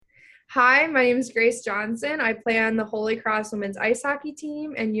Hi, my name is Grace Johnson. I play on the Holy Cross women's ice hockey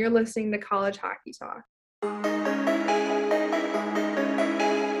team, and you're listening to College Hockey Talk.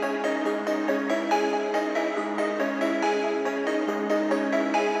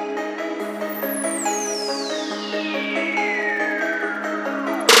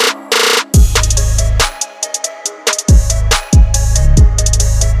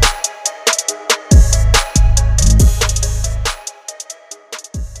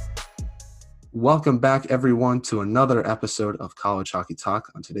 Welcome back, everyone, to another episode of College Hockey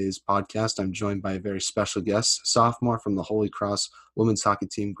Talk. On today's podcast, I'm joined by a very special guest. Sophomore from the Holy Cross women's hockey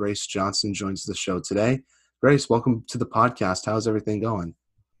team, Grace Johnson, joins the show today. Grace, welcome to the podcast. How's everything going?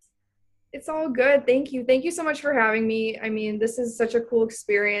 It's all good. Thank you. Thank you so much for having me. I mean, this is such a cool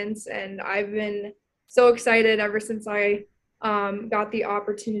experience, and I've been so excited ever since I got the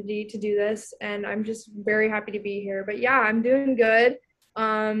opportunity to do this, and I'm just very happy to be here. But yeah, I'm doing good.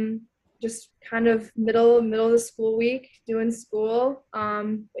 Just kind of middle of the school week, doing school.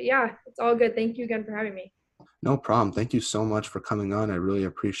 But yeah, it's all good. Thank you again for having me. No problem. Thank you so much for coming on. I really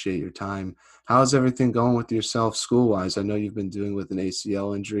appreciate your time. How's everything going with yourself school-wise? I know you've been dealing with an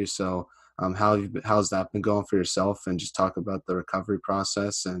ACL injury, so how's that been going for yourself? And just talk about the recovery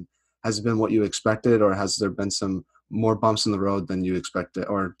process. And has it been what you expected, or has there been some more bumps in the road than you expected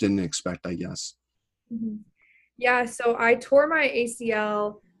or didn't expect, I guess? Mhm. Yeah, so I tore my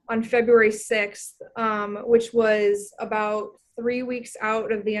ACL on February 6th, which was about 3 weeks out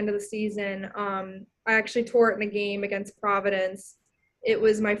of the end of the season. I actually tore it in a game against Providence. It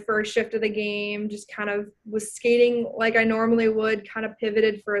was my first shift of the game, just kind of was skating like I normally would, kind of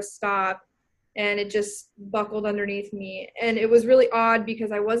pivoted for a stop, and it just buckled underneath me. And it was really odd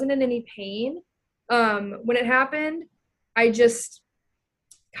because I wasn't in any pain. When it happened, I just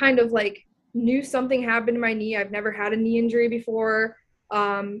kind of like knew something happened to my knee. I've never had a knee injury before.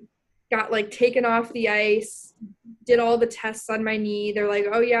 Um, got like taken off the ice, did all the tests on my knee. They're like,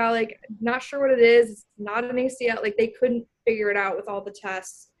 oh yeah, like not sure what it is. It's not an ACL. Like they couldn't figure it out with all the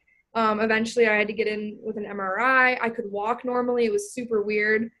tests. Eventually I had to get in with an MRI. I could walk normally. It was super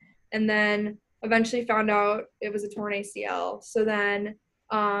weird. And then eventually found out it was a torn ACL. So then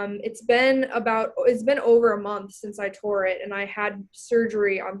it's been over a month since I tore it, and I had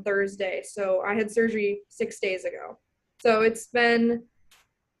surgery on Thursday. So I had surgery 6 days ago. So it's been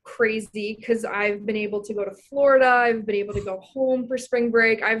crazy because I've been able to go to Florida. I've been able to go home for spring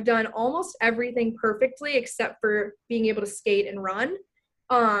break. I've done almost everything perfectly except for being able to skate and run.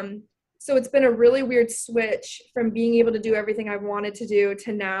 So it's been a really weird switch from being able to do everything I wanted to do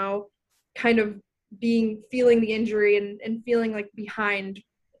to now kind of feeling the injury and feeling like behind,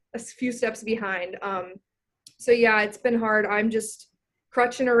 a few steps behind. So yeah, it's been hard. I'm just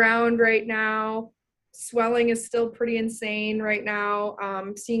crutching around right now. Swelling is still pretty insane right now.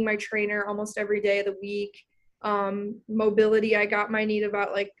 Seeing my trainer almost every day of the week. Mobility, I got my knee to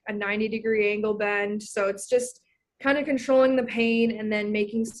about like a 90-degree angle bend. So it's just kind of controlling the pain and then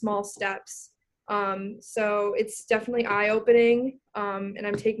making small steps. So it's definitely eye-opening, and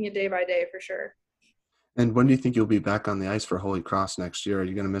I'm taking it day by day for sure. And when do you think you'll be back on the ice for Holy Cross next year? Are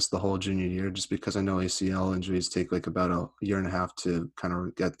you going to miss the whole junior year? Just because I know ACL injuries take like about a year and a half to kind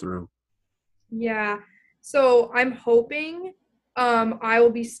of get through. Yeah. So I'm hoping I will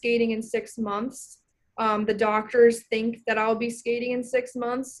be skating in 6 months. The doctors think that I'll be skating in 6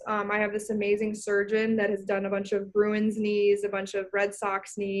 months. I have this amazing surgeon that has done a bunch of Bruins knees, a bunch of Red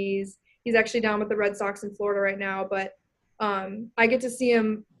Sox knees. He's actually down with the Red Sox in Florida right now, but I get to see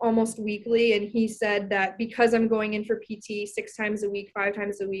him almost weekly. And he said that because I'm going in for PT 6 times a week, 5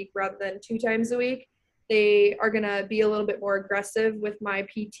 times a week, rather than 2 times a week, they are going to be a little bit more aggressive with my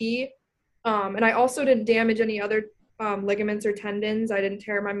PT. And I also didn't damage any other ligaments or tendons. I didn't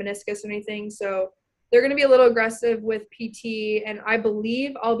tear my meniscus or anything. So they're going to be a little aggressive with PT. And I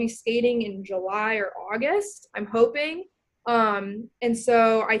believe I'll be skating in July or August. I'm hoping. And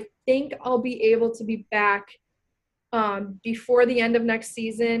so I think I'll be able to be back before the end of next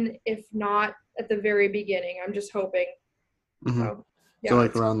season, if not at the very beginning. I'm just hoping. Mm-hmm. So, So yeah,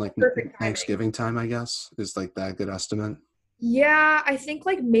 like it's around like perfect timing. Thanksgiving time, I guess, is like that good estimate? Yeah, I think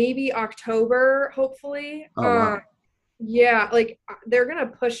like maybe October, hopefully. Oh, wow. Yeah, like they're gonna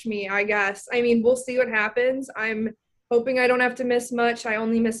push me, I guess. I mean, we'll see what happens. I'm hoping I don't have to miss much. I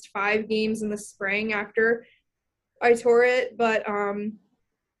only missed 5 games in the spring after I tore it, but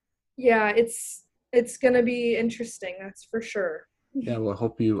yeah, it's gonna be interesting, that's for sure. Yeah, well,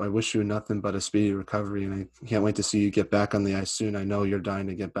 I wish you nothing but a speedy recovery, and I can't wait to see you get back on the ice soon. I know you're dying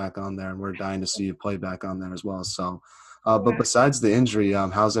to get back on there, and we're dying to see you play back on there as well. So, but Yeah. besides the injury,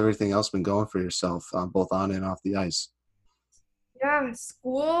 how's everything else been going for yourself, both on and off the ice? Yeah,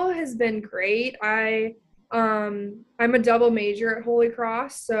 school has been great. I'm a double major at Holy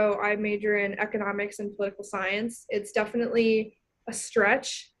Cross, so I major in economics and political science. It's definitely a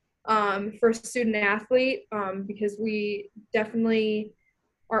stretch for a student athlete because we definitely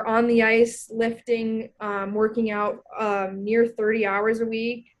are on the ice lifting, working out near 30 hours a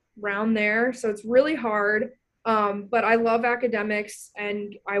week, around there. So it's really hard. But I love academics,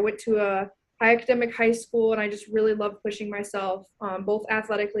 and I went to a high academic high school, and I just really love pushing myself, both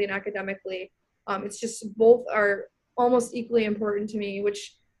athletically and academically. It's just both are almost equally important to me,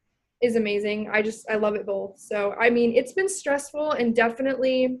 which is amazing. I love it both. So I mean, it's been stressful and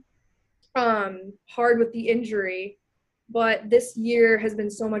definitely hard with the injury, but this year has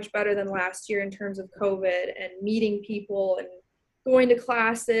been so much better than last year in terms of COVID and meeting people and going to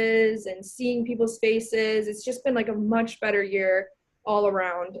classes and seeing people's faces. It's just been like a much better year all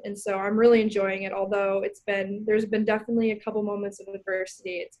around. And so I'm really enjoying it. Although there's been definitely a couple moments of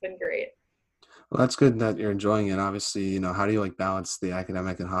adversity. It's been great. Well, that's good that you're enjoying it. Obviously, how do you like balance the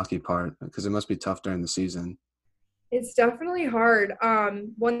academic and hockey part? Because it must be tough during the season. It's definitely hard.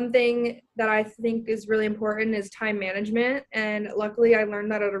 One thing that I think is really important is time management. And luckily, I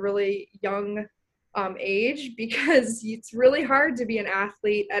learned that at a really young age because it's really hard to be an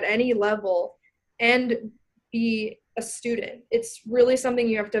athlete at any level and be a student. It's really something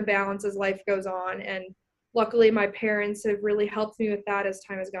you have to balance as life goes on. And luckily, my parents have really helped me with that as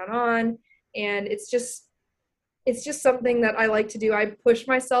time has gone on. And it's just something that I like to do. I push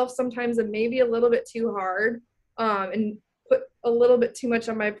myself sometimes and maybe a little bit too hard, and put a little bit too much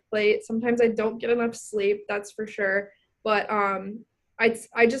on my plate. Sometimes I don't get enough sleep, that's for sure. But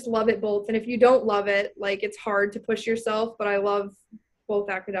I just love it both. And if you don't love it, like it's hard to push yourself. But I love both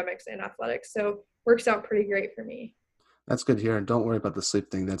academics and athletics, so works out pretty great for me. That's good to hear. And don't worry about the sleep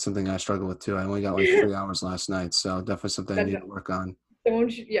thing. That's something I struggle with too. I only got like 3 hours last night, so definitely something I That need to work on.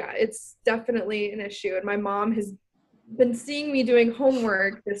 don't Yeah, it's definitely an issue. And my mom has been seeing me doing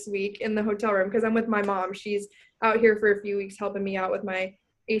homework this week in the hotel room because I'm with my mom. She's out here for a few weeks helping me out with my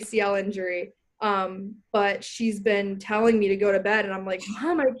ACL injury. But she's been telling me to go to bed, and I'm like,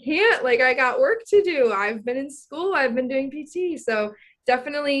 Mom, I can't. Like, I got work to do. I've been in school, I've been doing PT. So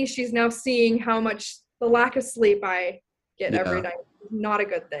definitely, she's now seeing how much the lack of sleep I get every Yeah. night. Not a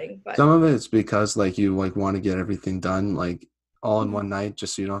good thing, but Some of it's because like you like want to get everything done like all in one night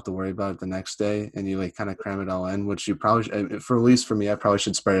just so you don't have to worry about it the next day and you like kind of cram it all in, which you probably for at least for me, I probably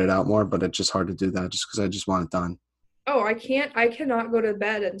should spread it out more, but it's just hard to do that just because I just want it done. oh, I cannot go to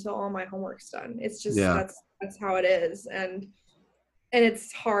bed until all my homework's done. It's just Yeah. that's how it is. And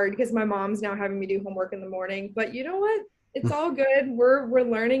it's hard because my mom's now having me do homework in the morning. But you know what? It's all good. We're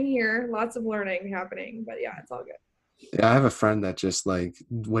learning here. Lots of learning happening. But yeah, it's all good. Yeah, I have a friend that just like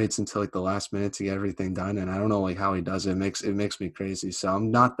waits until like the last minute to get everything done, and I don't know like how he does it. It makes me crazy. So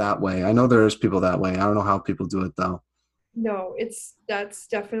I'm not that way. I know there is people that way. I don't know how people do it though. No, it's that's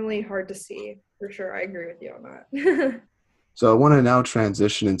definitely hard to see for sure. I agree with you on that. So I want to now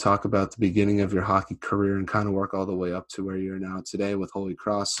transition and talk about the beginning of your hockey career and kind of work all the way up to where you're now today with Holy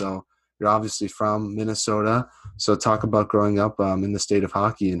Cross. So you're obviously from Minnesota. So talk about growing up in the state of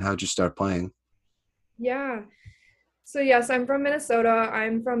hockey and how'd you start playing? Yeah. So yes, I'm from Minnesota.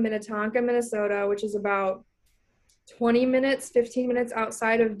 I'm from Minnetonka, Minnesota, which is about 20 minutes, 15 minutes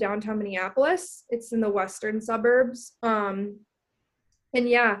outside of downtown Minneapolis. It's in the western suburbs. And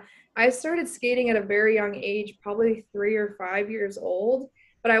yeah, I started skating at a very young age, probably 3 or 5 years old,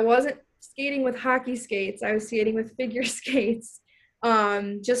 but I wasn't skating with hockey skates. I was skating with figure skates,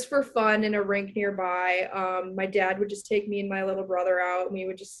 just for fun in a rink nearby. My dad would just take me and my little brother out, and we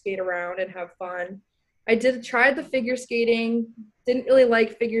would just skate around and have fun. I did tried the figure skating, didn't really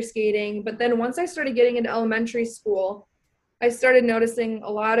like figure skating, but then once I started getting into elementary school, I started noticing a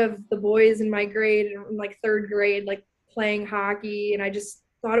lot of the boys in my grade, in like third grade, like playing hockey, and I just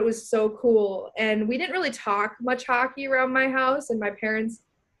thought it was so cool. And we didn't really talk much hockey around my house, and my parents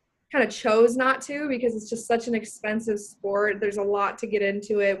kind of chose not to because it's just such an expensive sport. There's a lot to get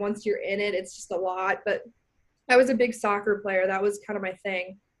into it. Once you're in it, it's just a lot. But I was a big soccer player. That was kind of my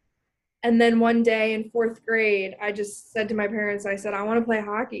thing. And then one day in fourth grade, I just said to my parents, I said, I want to play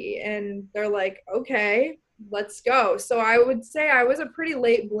hockey. And they're like, okay, let's go. So I would say I was a pretty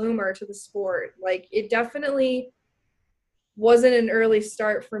late bloomer to the sport. Like it definitely wasn't an early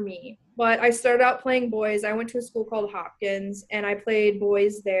start for me. But I started out playing boys. I went to a school called Hopkins and I played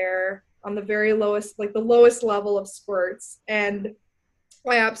boys there on the very lowest, like the lowest level of sports. And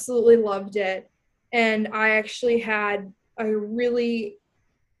I absolutely loved it. And I actually had a really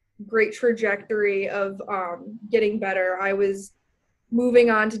great trajectory of getting better. I was moving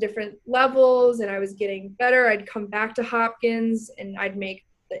on to different levels and I was getting better, I'd come back to Hopkins and I'd make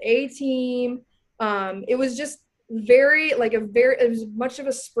the A team. It was just it was much of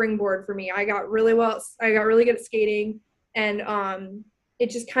a springboard for me. I got really good at skating, and it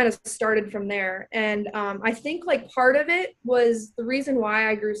just kind of started from there. And I think like part of it was the reason why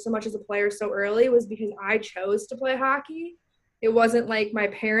I grew so much as a player so early was because I chose to play hockey. It wasn't like my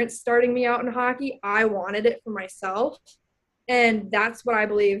parents starting me out in hockey. I wanted it for myself. And that's what I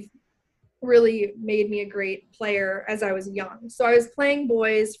believe really made me a great player as I was young. So I was playing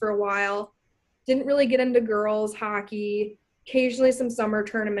boys for a while, didn't really get into girls hockey, occasionally some summer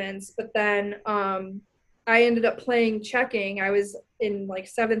tournaments, but then I ended up playing checking. I was in like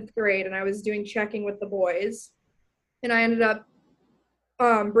 7th grade and I was doing checking with the boys. And I ended up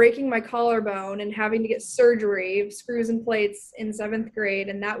breaking my collarbone and having to get surgery, screws and plates in 7th grade.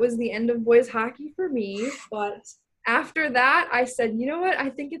 And that was the end of boys hockey for me. But after that, I said, you know what? I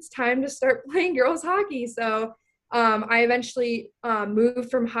think it's time to start playing girls hockey. So I eventually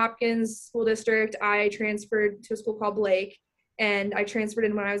moved from Hopkins School District. I transferred to a school called Blake, and I transferred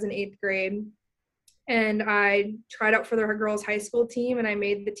in when I was in 8th grade. And I tried out for the girls' high school team, and I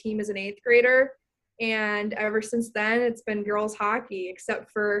made the team as an 8th grader. And ever since then, it's been girls hockey,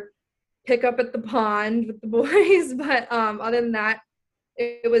 except for pick up at the pond with the boys. But other than that,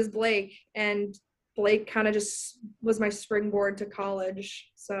 it was Blake, and Blake kind of just was my springboard to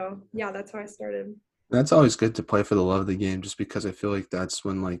college. So yeah, that's how I started. That's always good to play for the love of the game, just because I feel like that's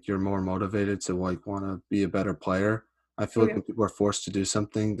when like you're more motivated to like want to be a better player. I feel Oh like yeah, when people are forced to do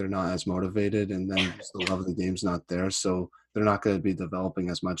something, they're not as motivated, and then just the love of the game's not there, so they're not going to be developing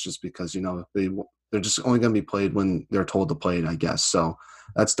as much just because they're just only going to be played when they're told to play it, I guess. So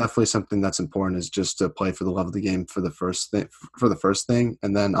that's definitely something that's important, is just to play for the love of the game for the first thing,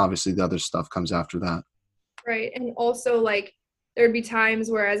 and then obviously the other stuff comes after that. right. And also like there'd be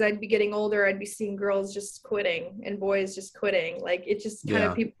times where as I'd be getting older, I'd be seeing girls just quitting and boys just quitting. Like it just kind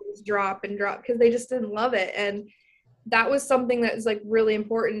of Yeah, people just drop and drop because they just didn't love it. And that was something that was like really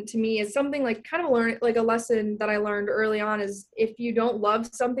important to me, is something like kind of learn like a lesson that I learned early on is if you don't love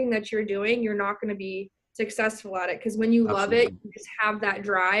something that you're doing, you're not going to be successful at it. Because when you love it, absolutely. you just have that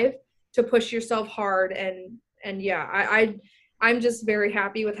drive to push yourself hard. And yeah, I'm just very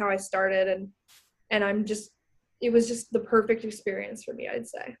happy with how I started, and I'm just it was just the perfect experience for me, I'd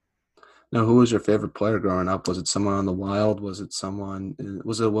say. Now, who was your favorite player growing up? Was it someone on the Wild? Was it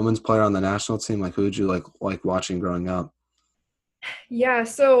a women's player on the national team? Like, who did you like watching growing up? Yeah,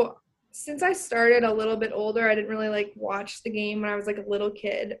 so since I started a little bit older, I didn't really like watch the game when I was like a little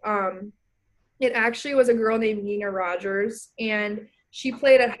kid. It actually was a girl named Nina Rogers, and she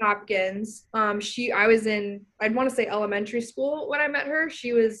played at Hopkins. I was in, I'd want to say elementary school when I met her.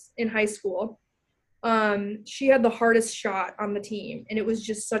 She was in high school. She had the hardest shot on the team, and it was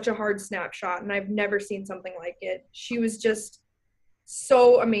just such a hard snapshot, and I've never seen something like it. She was just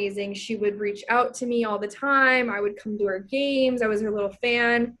so amazing. She would reach out to me all the time. I would come to her games. I was her little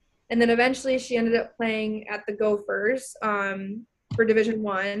fan. And then eventually she ended up playing at the Gophers for Division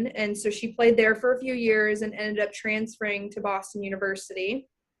 1. And so she played there for a few years and ended up transferring to Boston University.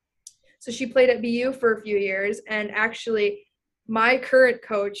 So she played at BU for a few years. And actually, my current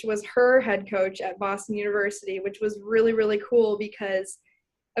coach was her head coach at Boston University, which was really, really cool because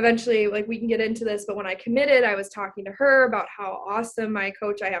eventually, like, we can get into this, but when I committed, I was talking to her about how awesome my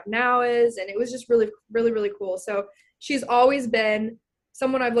coach I have now is, and it was just really, really, really cool. So she's always been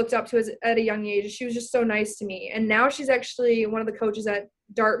someone I've looked up to at a young age. She was just so nice to me, and now she's actually one of the coaches at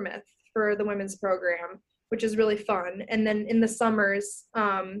Dartmouth for the women's program, which is really fun. And then in the summers,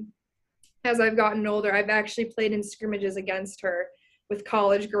 as I've gotten older, I've actually played in scrimmages against her with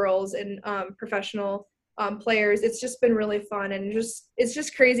college girls and professional players. It's just been really fun, and it's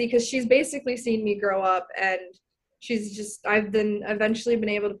just crazy because she's basically seen me grow up, and I've been eventually been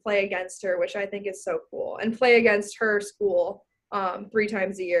able to play against her, which I think is so cool, and play against her school 3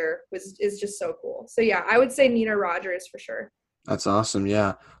 times a year is just so cool. So yeah, I would say Nina Rogers for sure. That's awesome.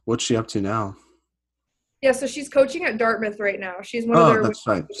 Yeah. What's she up to now? Yeah, so she's coaching at Dartmouth right now. She's one of Oh, their that's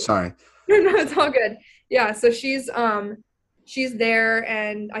right. Sorry. no, it's all good. Yeah, so she's there,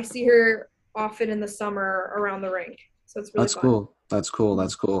 and I see her often in the summer around the rink. So it's really That's fun. cool. That's cool.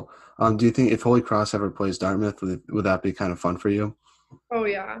 That's cool. Do you think if Holy Cross ever plays Dartmouth, would that be kind of fun for you? Oh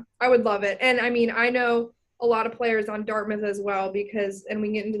yeah, I would love it. And I mean, I know a lot of players on Dartmouth as well because, and we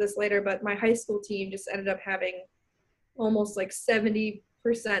can get into this later, but my high school team just ended up having almost like 70%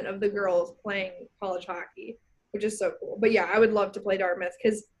 of the girls playing college hockey, which is so cool. But yeah, I would love to play Dartmouth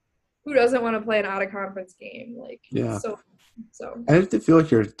because who doesn't want to play an out of conference game? Like Yeah. so. I did feel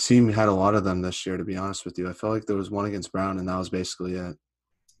like your team had a lot of them this year, to be honest with you. I felt like there was one against Brown, and that was basically it.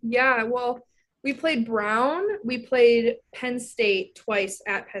 Yeah, well, we played Brown, we played Penn State twice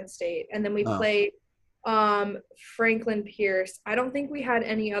at Penn State, and then we Oh, played Franklin Pierce. I don't think we had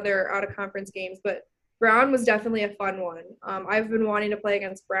any other out of conference games, but Brown was definitely a fun one. I've been wanting to play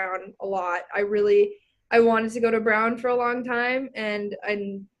against Brown a lot. I wanted to go to Brown for a long time, and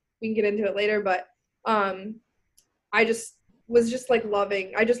we can get into it later, but um I just was just like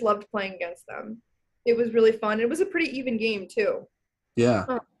loving. I just loved playing against them. It was really fun. It was a pretty even game too. yeah.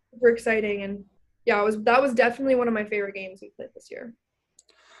 Super exciting, and yeah, that was definitely one of my favorite games we played this year.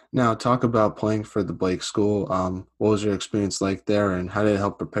 Now, talk about playing for the Blake School. What was your experience like there, and how did it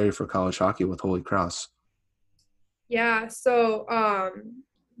help prepare you for college hockey with Holy Cross? Yeah, so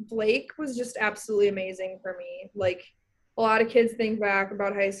Blake was just absolutely amazing for me. Like a lot of kids think back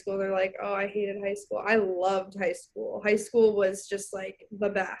about high school, they're like, "Oh, I hated high school." I loved high school. High school was just like the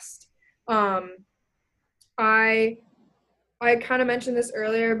best. Um, I I kind of mentioned this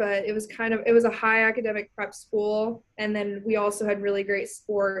earlier, but it was a high academic prep school, and then we also had really great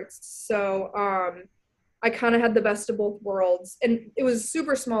sports. So I kind of had the best of both worlds, and it was a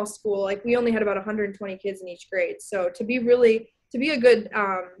super small school. Like we only had about 120 kids in each grade. So to be a good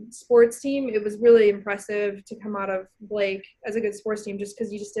sports team, it was really impressive to come out of Blake as a good sports team, just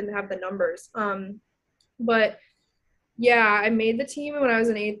because you just didn't have the numbers. But yeah, I made the team when I was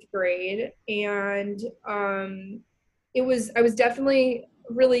in eighth grade, and I was definitely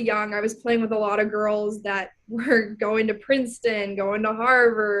really young. I was playing with a lot of girls that were going to Princeton, going to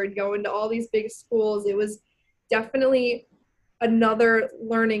Harvard, going to all these big schools. It was definitely another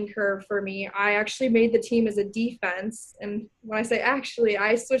learning curve for me. I actually made the team as a defense. And when I say actually,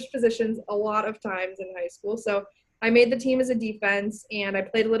 I switched positions a lot of times in high school. So I made the team as a defense, and I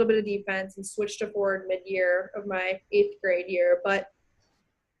played a little bit of defense and switched to forward mid-year of my eighth grade year. But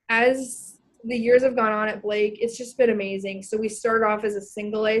as the years have gone on at Blake, it's just been amazing. So we started off as a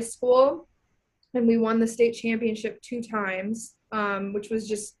single A school, and we won the state championship 2 times, which was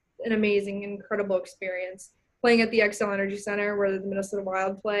just an amazing, incredible experience. Playing at the Xcel Energy Center, where the Minnesota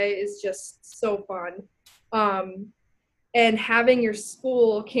Wild play, is just so fun. Um, and having your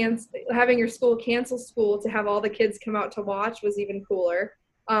school cancel school to have all the kids come out to watch was even cooler.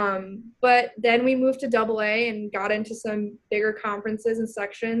 But then we moved to double A and got into some bigger conferences and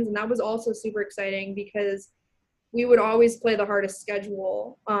sections, and that was also super exciting because we would always play the hardest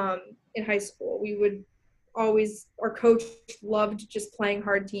schedule in high school. We would always, our coach loved just playing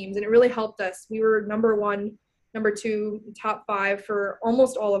hard teams, and it really helped us. We were number one, number two, top five for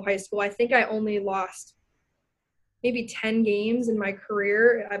almost all of high school. I think I only lost maybe 10 games in my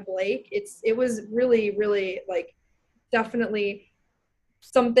career at Blake. It was really, really like definitely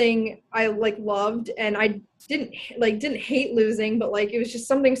something I like loved, and I didn't hate losing, but like it was just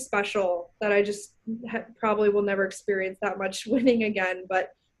something special that I just probably will never experience that much winning again. But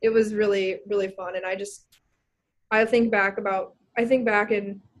it was really, really fun, and I think back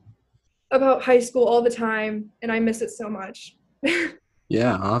in about high school all the time, and I miss it so much.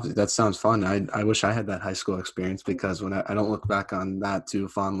 Yeah, that sounds fun. I wish I had that high school experience because I don't look back on that too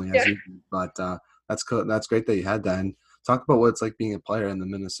fondly Yeah. as you do. But that's cool. That's great that you had that. And talk about what it's like being a player in the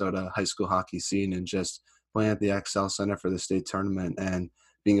Minnesota high school hockey scene and just playing at the Xcel Center for the state tournament and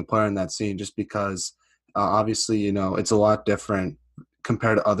being a player in that scene. Just because obviously it's a lot different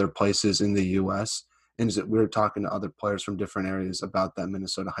compared to other places in the U.S. And we were talking to other players from different areas about that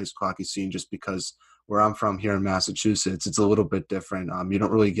Minnesota high school hockey scene, just because where I'm from here in Massachusetts, it's a little bit different. You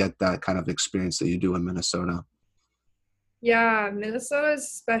don't really get that kind of experience that you do in Minnesota. Yeah, Minnesota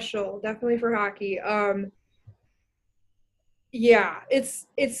is special, definitely for hockey. Yeah, it's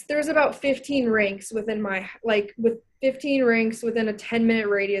there's about 15 rinks within my like with 15 rinks within a 10-minute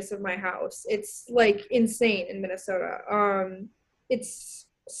radius of my house. It's like insane in Minnesota. It's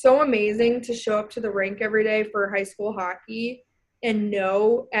so amazing to show up to the rink every day for high school hockey and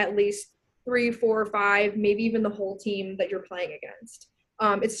know at least 3, 4, 5, maybe even the whole team that you're playing against.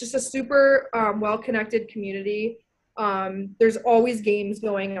 It's just a super well-connected community. There's always games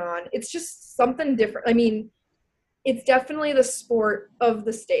going on. It's just something different. I mean, it's definitely the sport of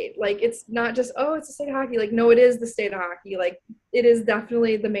the state. Like it's not just, oh, it's a state of hockey. Like no, it is the state of hockey. Like it is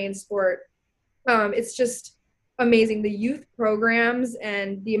definitely the main sport. It's just amazing. The youth programs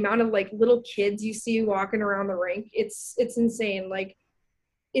and the amount of like little kids you see walking around the rink. It's insane. Like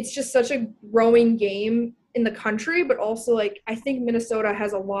it's just such a growing game in the country, but also like I think Minnesota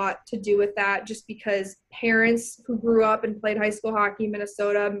has a lot to do with that, just because parents who grew up and played high school hockey in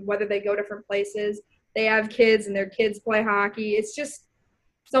Minnesota, whether they go different places, they have kids and their kids play hockey.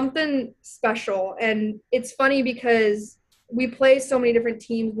 something special. And it's funny because we play so many different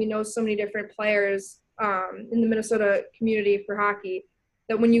teams, we know so many different players in the Minnesota community for hockey,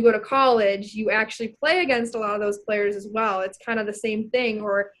 that when you go to college, you actually play against a lot of those players as well. It's kind of the same thing.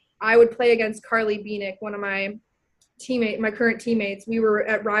 Or I would play against Carly Bieniek, one of my current teammates. We were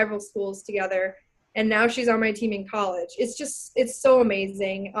at rival schools together, and now she's on my team in college. It's so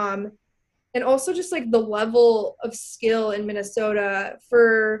amazing. And also just like the level of skill in Minnesota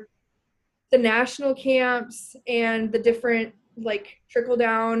for the national camps and the different like trickle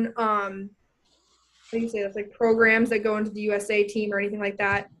down how do you say this, like programs that go into the USA team or anything like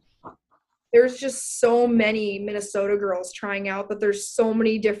that. There's just so many Minnesota girls trying out, but there's so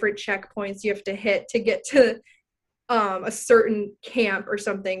many different checkpoints you have to hit to get to a certain camp or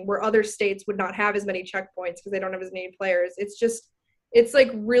something, where other states would not have as many checkpoints because they don't have as many players. It's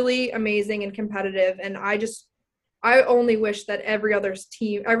like really amazing and competitive. And I only wish that every other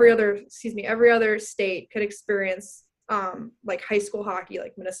state could experience like high school hockey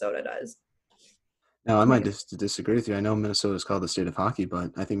like Minnesota does. Now, I might disagree with you. I know Minnesota is called the state of hockey,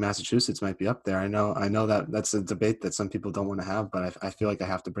 but I think Massachusetts might be up there. I know that that's a debate that some people don't want to have, but I feel like I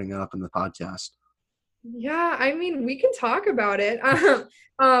have to bring it up in the podcast. Yeah, I mean, we can talk about it.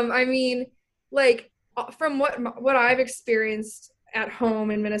 I mean, like from what I've experienced at home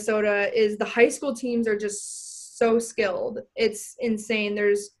in Minnesota is the high school teams are just so skilled. It's insane.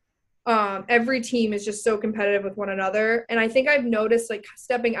 There's every team is just so competitive with one another. And I think I've noticed like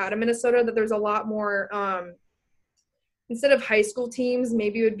stepping out of Minnesota that there's a lot more instead of high school teams,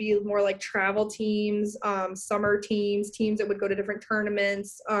 maybe it would be more like travel teams, summer teams, teams that would go to different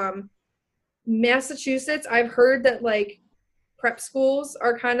tournaments. Massachusetts, I've heard that like prep schools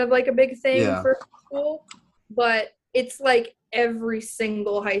are kind of like a big thing Yeah. for school, but it's like every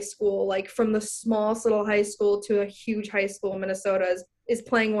single high school, like from the smallest little high school to a huge high school in Minnesota is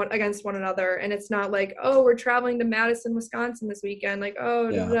playing one against one another. And it's not like, oh, we're traveling to Madison, Wisconsin this weekend. Like,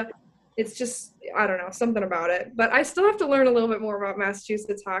 oh, da, Yeah. da, da. It's just, I don't know, something about it. But I still have to learn a little bit more about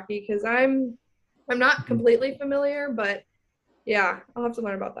Massachusetts hockey because I'm not Mhm. completely familiar, but yeah, I'll have to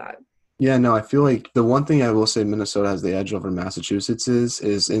learn about that. Yeah, no, I feel like the one thing I will say Minnesota has the edge over Massachusetts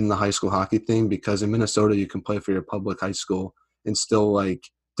is in the high school hockey thing, because in Minnesota you can play for your public high school and still like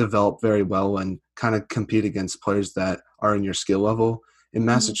develop very well and kind of compete against players that are in your skill level. In Mhm.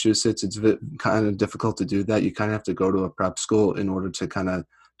 Massachusetts, it's kind of difficult to do that. You kind of have to go to a prep school in order to kind of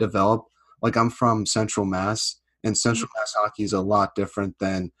develop. Like I'm from Central Mass, and Central Mass hockey is a lot different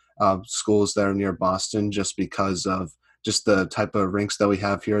than schools that are near Boston, just because of just the type of rinks that we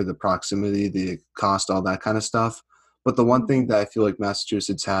have here, the proximity, the cost, all that kind of stuff. But the one thing that I feel like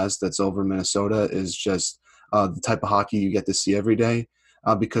Massachusetts has that's over Minnesota is just the type of hockey you get to see every day.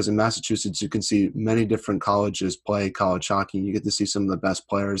 Because in Massachusetts, you can see many different colleges play college hockey. You get to see some of the best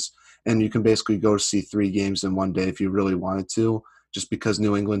players, and you can basically go see 3 games in one day if you really wanted to, just because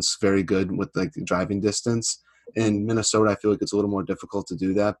New England's very good with like the driving distance. In Minnesota, I feel like it's a little more difficult to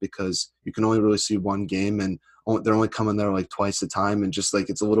do that because you can only really see one game, and they're only coming there like twice a time, and just like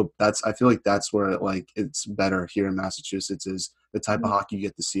it's a little that's I feel like that's where it's better here in Massachusetts is the type of hockey you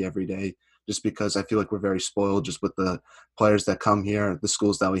get to see every day, just because I feel like we're very spoiled just with the players that come here, the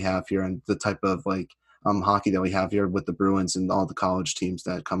schools that we have here, and the type of hockey that we have here with the Bruins and all the college teams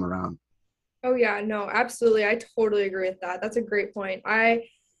that come around. Oh yeah, no, absolutely. I totally agree with that. That's a great point.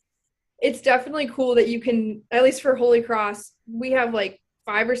 It's definitely cool that you can, at least for Holy Cross, we have like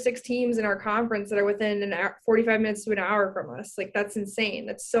 5 or 6 teams in our conference that are within 45 minutes to an hour from us. Like that's insane.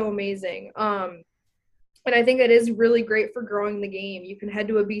 That's so amazing. And I think that is really great for growing the game. You can head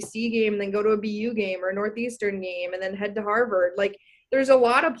to a BC game and then go to a BU game or a Northeastern game and then head to Harvard. Like there's a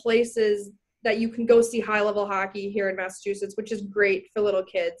lot of places that you can go see high level hockey here in Massachusetts, which is great for little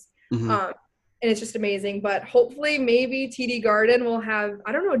kids. Hmm. Um, and it's just amazing. But hopefully, maybe TD Garden will have.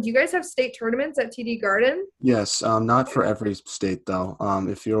 I don't know. Do you guys have state tournaments at TD Garden? Yes, not for every state though.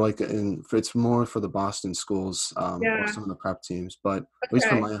 If you're it's more for the Boston schools or Yeah. some of the prep teams. But at least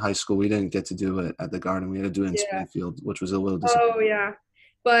for Okay. my high school, we didn't get to do it at the Garden. We had to do it in Yeah. Springfield, which was a little Oh disappointing. yeah.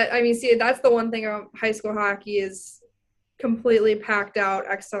 But I mean, see, that's the one thing about high school hockey is completely packed out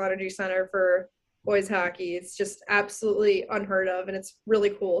Xcel Energy Center for boys hockey. It's just absolutely unheard of, and it's really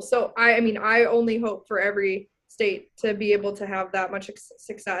cool. So I mean, I only hope for every state to be able to have that much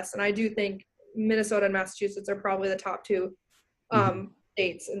success, and I do think Minnesota and Massachusetts are probably the top two Hmm.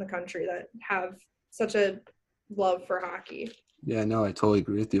 states in the country that have such a love for hockey. Yeah, no, I totally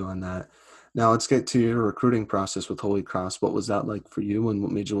agree with you on that. Now let's get to your recruiting process with Holy Cross. What was that like for you, and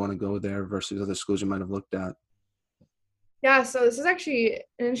what made you want to go there versus other schools you might have looked at? Yeah, so this is actually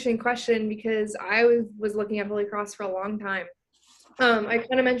an interesting question because I was looking at Holy Cross for a long time. I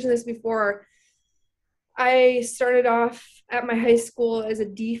kind of mentioned this before. I started off at my high school as a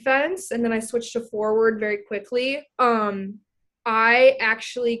defense and then I switched to forward very quickly. I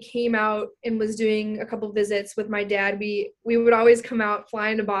actually came out and was doing a couple visits with my dad. We would always come out, fly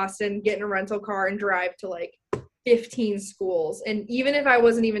into Boston, get in a rental car and drive to like 15 schools. And even if I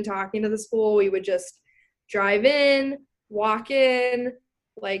wasn't even talking to the school, we would just drive in, walk in,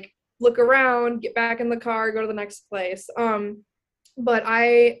 like look around, get back in the car, go to the next place. But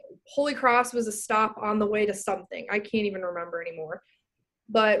Holy Cross was a stop on the way to something. I can't even remember anymore.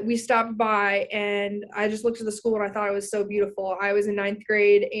 But we stopped by and I just looked at the school and I thought it was so beautiful. I was in ninth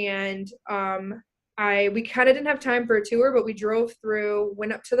grade and I we kind of didn't have time for a tour, but we drove through,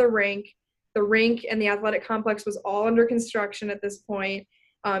 went up to the rink. The rink and the athletic complex was all under construction at this point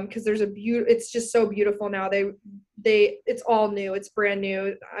because there's it's just so beautiful now. It's all new, it's brand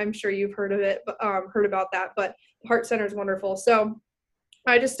new. I'm sure you've heard of it, heard about that, but the Hart Center is wonderful. So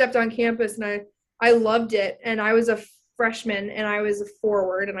I just stepped on campus and I loved it. And I was a freshman and I was a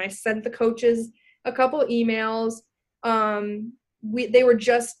forward and I sent the coaches a couple emails. They were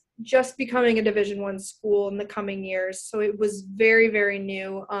just becoming a Division I school in the coming years. So it was very, very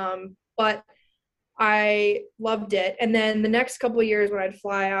new. But I loved it. And then the next couple of years when I'd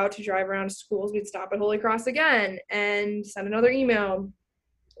fly out to drive around to schools, we'd stop at Holy Cross again and send another email.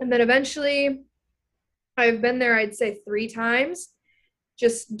 And then eventually I've been there, I'd say 3 times,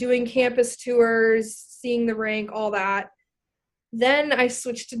 just doing campus tours, seeing the rink, all that. Then I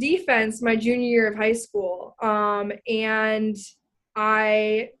switched to defense my junior year of high school. And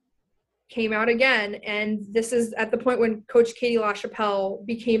I came out again. And this is at the point when Coach Katie LaChapelle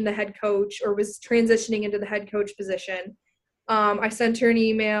became the head coach or was transitioning into the head coach position. I sent her an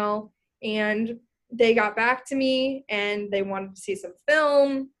email and they got back to me and they wanted to see some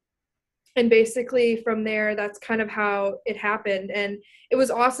film. And basically from there, that's kind of how it happened. And it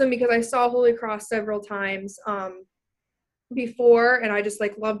was awesome because I saw Holy Cross several times before, and I just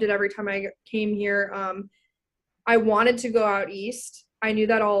like loved it every time I came here. I wanted to go out east. I knew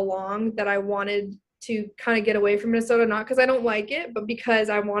that all along, that I wanted to kind of get away from Minnesota, not because I don't like it, but because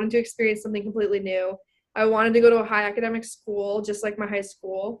I wanted to experience something completely new. I wanted to go to a high academic school, just like my high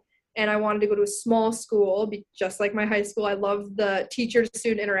school. And I wanted to go to a small school, just like my high school. I love the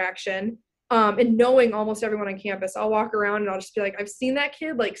teacher-to-student interaction and knowing almost everyone on campus. I'll walk around and I'll just be like, I've seen that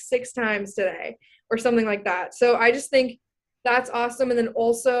kid like 6 times today or something like that. So I just think that's awesome. And then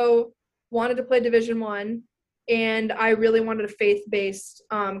also wanted to play Division I. And I really wanted a faith-based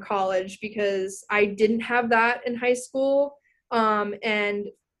college because I didn't have that in high school. And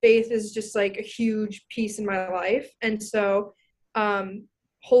faith is just like a huge piece in my life. And so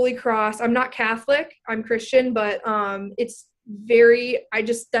Holy Cross, I'm not Catholic, I'm Christian, but it's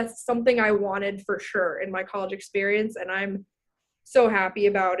that's something I wanted for sure in my college experience. And I'm so happy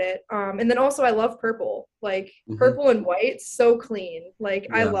about it. And then also I love purple, like Mm-hmm. purple and white, so clean. Like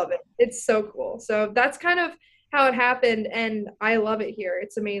I Yeah. love it. It's so cool. So that's kind of how it happened. And I love it here.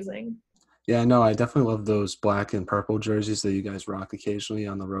 It's amazing. Yeah, no, I definitely love those black and purple jerseys that you guys rock occasionally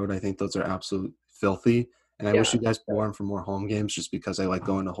on the road. I think those are absolute filthy. And I wish Yeah. you guys wore them for more home games just because I like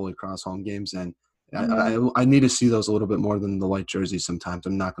going to Holy Cross home games. And I, Mhm. I need to see those a little bit more than the white jerseys sometimes.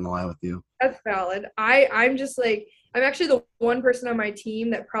 I'm not going to lie with you. That's valid. I'm just like, I'm actually the one person on my team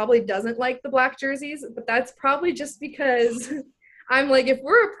that probably doesn't like the black jerseys, but that's probably just because I'm like, if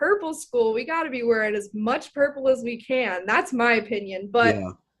we're a purple school, we got to be wearing as much purple as we can. That's my opinion. But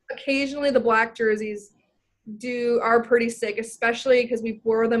Yeah. occasionally the black jerseys are pretty sick, especially because we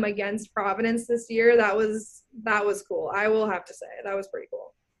wore them against Providence this year. That was cool. I will have to say that was pretty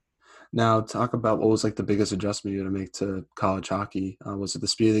cool. Now, talk about what was like the biggest adjustment you had to make to college hockey. Was it the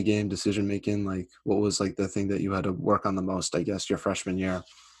speed of the game, decision making? Like, what was like the thing that you had to work on the most? I guess your freshman year.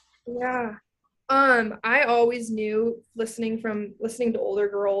 Yeah. I always knew listening to older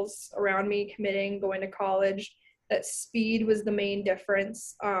girls around me committing, going to college, that speed was the main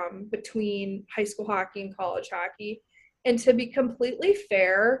difference between high school hockey and college hockey. And to be completely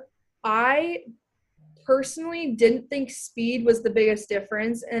fair, I personally didn't think speed was the biggest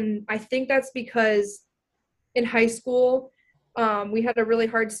difference. And I think that's because in high school, we had a really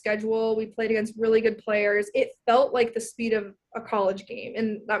hard schedule. We played against really good players. It felt like the speed of a college game.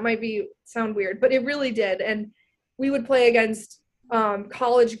 And that might sound weird, but it really did. And we would play against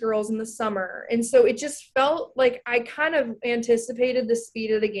college girls in the summer. And so it just felt like I kind of anticipated the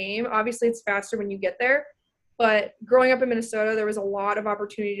speed of the game. Obviously, it's faster when you get there. But growing up in Minnesota, there was a lot of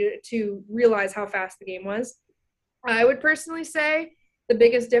opportunity to realize how fast the game was. I would personally say the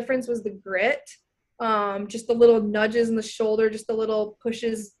biggest difference was the grit. just the little nudges in the shoulder, just the little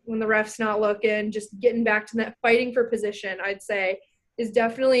pushes when the ref's not looking, just getting back to that fighting for position, I'd say is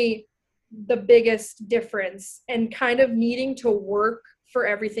definitely the biggest difference, and kind of needing to work for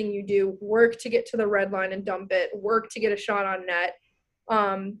everything you do, work to get to the red line and dump it, work to get a shot on net.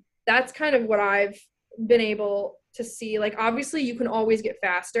 That's kind of what I've been able to see. Like, obviously you can always get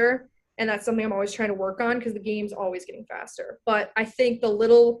faster, and that's something I'm always trying to work on because the game's always getting faster. But I think like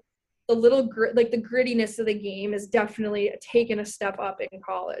the grittiness of the game is definitely taken a step up in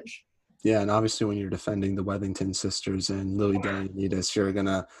college. Yeah, and obviously when you're defending the Wethington sisters and Lily Danielides, you're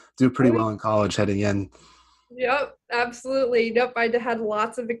gonna do pretty Oh, well in college heading in. yep, absolutely. Yep, I had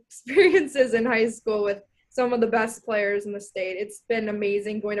lots of experiences in high school with some of the best players in the state. It's been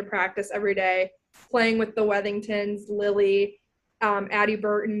amazing going to practice every day, playing with the Wethingtons, Lily, Addie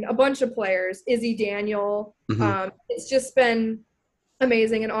Burton, a bunch of players, Izzy Daniel. Hmm. It's just been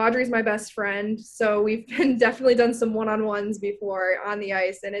amazing. And Audrey's my best friend, so we've been definitely done some one-on-ones before on the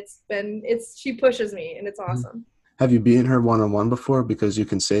ice, and she pushes me, and it's awesome. Have you beaten her one-on-one before? Because you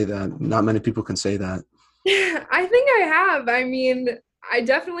can say that. Not many people can say that. I think I have. I mean, I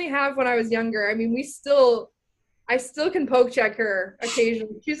definitely have when I was younger. I mean, I still can poke check her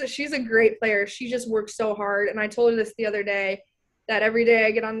occasionally. She's a great player. She just works so hard. And I told her this the other day that every day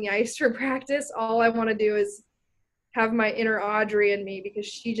I get on the ice for practice, all I want to do is have my inner Audrey in me because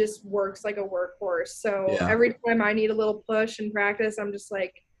she just works like a workhorse. So Yeah. every time I need a little push in practice, I'm just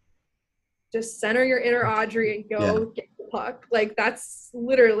like, just center your inner Audrey and Yeah. go get the puck. Like, that's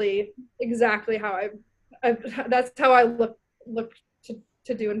literally exactly how I that's how I look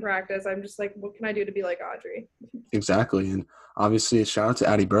to do in practice. I'm just like, what can I do to be like Audrey? Exactly. And obviously, shout out to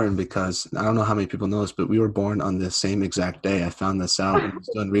Addie Burton because I don't know how many people know this, but we were born on the same exact day. I found this out when I was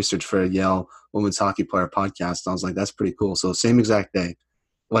doing research for a Yale women's hockey player podcast. I was like, that's pretty cool. So, same exact day.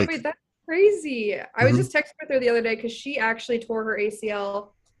 Like, Wait, that's crazy. I was mhm. just texting with her the other day because she actually tore her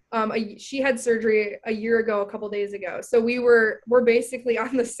ACL. She had surgery a year ago, a couple days ago. So we're basically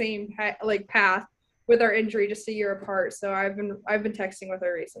on the same path with our injury, just a year apart. So I've been texting with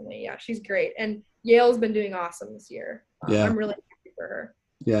her recently. Yeah, she's great, and Yale's been doing awesome this year. Yeah. I'm really happy for her.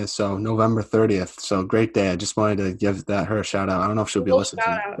 Yeah. So, November 30th. So, great day. I just wanted to give her a shout out. I don't know if she'll A be little listening,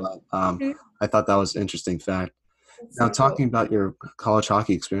 shout out. but Mhm. I thought that was an interesting fact. That's Now, so cool. talking about your college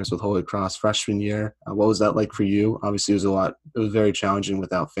hockey experience with Holy Cross freshman year, what was that like for you? Obviously, it was very challenging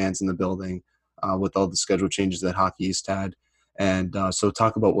without fans in the building, with all the schedule changes that Hockey East had. And so,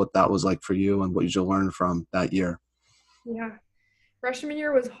 talk about what that was like for you and what you learned from that year. Yeah, freshman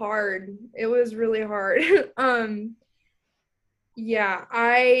year was hard. It was really hard. Yeah,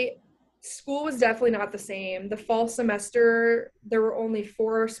 I school was definitely not the same. The fall semester, there were only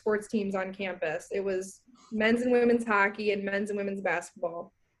four sports teams on campus. It was men's and women's hockey and men's and women's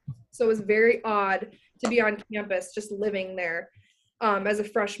basketball. So it was very odd to be on campus just living there, as a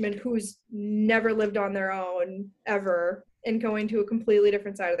freshman who's never lived on their own ever and going to a completely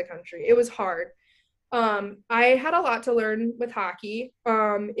different side of the country. It was hard. I had a lot to learn with hockey.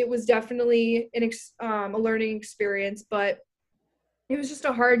 It was definitely a learning experience, but it was just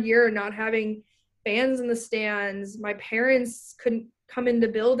a hard year not having fans in the stands. My parents couldn't come into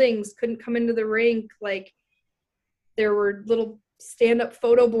buildings, couldn't come into the rink. Like, there were little stand-up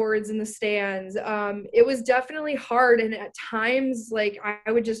photo boards in the stands. It was definitely hard, and at times, like, I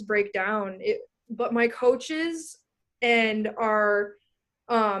would just break down. But my coaches and our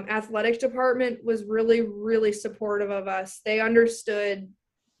athletic department was really, really supportive of us. They understood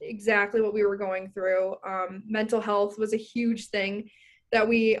exactly what we were going through. Mental health was a huge thing that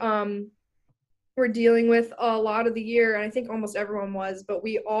we were dealing with a lot of the year, and I think almost everyone was, but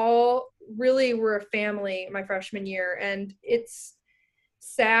we all really were a family my freshman year. And it's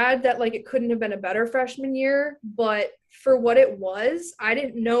sad that, like, it couldn't have been a better freshman year, but for what it was, I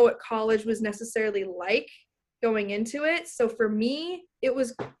didn't know what college was necessarily like going into it. So for me, it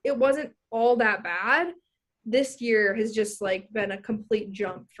wasn't all that bad. This year has just, like, been a complete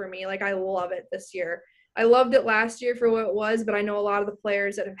jump for me. Like, I love it this year. I loved it last year for what it was, but I know a lot of the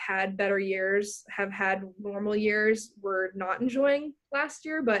players that have had better years, have had normal years, were not enjoying last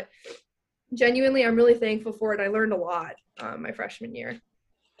year. But genuinely, I'm really thankful for it. I learned a lot my freshman year.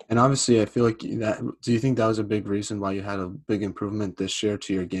 And obviously, I feel like that. Do you think that was a big reason why you had a big improvement this year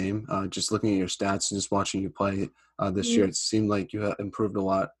to your game? Just looking at your stats and just watching you play this year, it seemed like you had improved a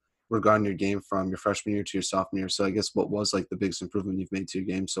lot regarding your game from your freshman year to your sophomore year. So I guess what was like the biggest improvement you've made to your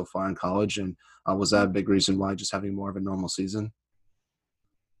game so far in college, and was that a big reason why just having more of a normal season?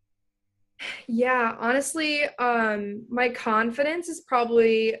 Yeah, honestly, my confidence is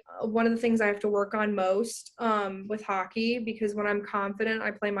probably one of the things I have to work on most with hockey because when I'm confident,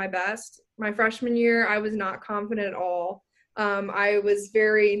 I play my best. My freshman year, I was not confident at all. I was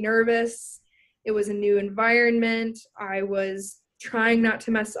very nervous. It was a new environment. I was trying not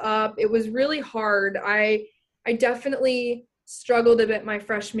to mess up. It was really hard. I definitely struggled a bit my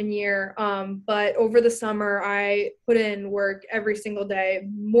freshman year, but over the summer I put in work every single day,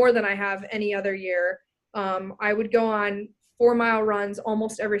 more than I have any other year. I would go on 4 mile runs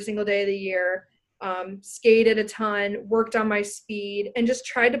almost every single day of the year, skated a ton, worked on my speed, and just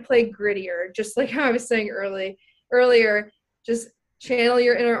tried to play grittier, just like I was saying earlier, just channel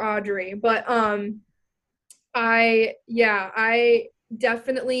your inner Audrey. But I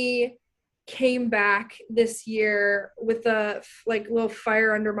definitely came back this year with a like little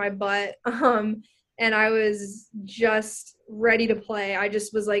fire under my butt. And I was just ready to play. I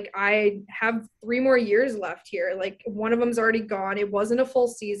just was like, I have 3 more years left here. Like one of them's already gone. It wasn't a full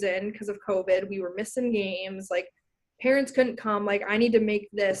season because of COVID. We were missing games. Like parents couldn't come. Like I need to make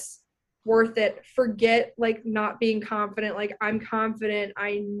this worth it. Forget like not being confident. Like I'm confident.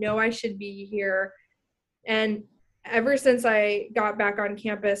 I know I should be here, and ever since I got back on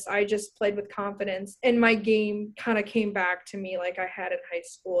campus, I just played with confidence and my game kind of came back to me like I had in high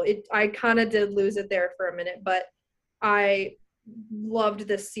school. I kind of did lose it there for a minute, but I loved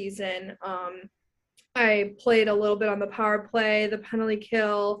this season. I played a little bit on the power play, the penalty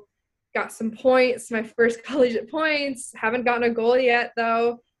kill, got some points, my first collegiate points. Haven't gotten a goal yet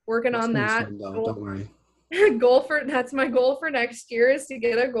though. Working That's on gonna be that. fun though. Don't worry. Goal for that's my goal for next year is to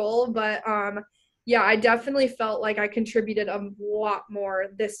get a goal. But yeah, I definitely felt like I contributed a lot more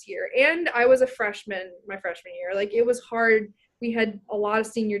this year. And I was a freshman my freshman year. Like it was hard. We had a lot of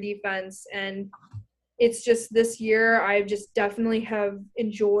senior defense, and it's just this year I just definitely have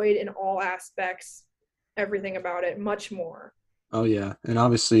enjoyed in all aspects everything about it much more. Oh yeah, and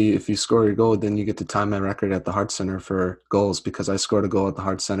obviously, if you score your goal, then you get to tie my record at the Hart Center for goals because I scored a goal at the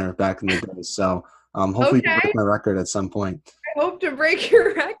Hart Center back in the day. So, hopefully, you break Okay. my record at some point. I hope to break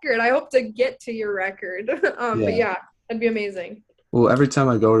your record. I hope to get to your record. But Yeah. yeah, that'd be amazing. Well, every time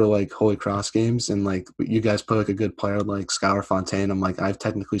I go to like Holy Cross games and like you guys put like a good player like Skylar Fontaine, I'm like I've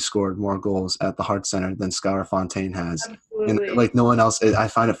technically scored more goals at the Hart Center than Skylar Fontaine has, and Absolutely. like no one else. I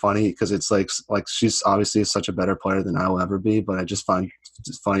find it funny because it's like she's obviously such a better player than I will ever be, but I just find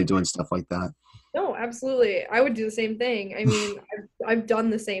it's funny doing stuff like that. No, absolutely. I would do the same thing. I mean, I've done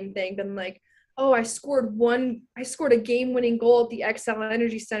the same thing, been like, oh, I scored a game-winning goal at the XL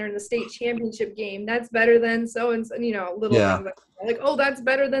Energy Center in the state championship game. That's better than so and so, little Yeah, things like, oh, that's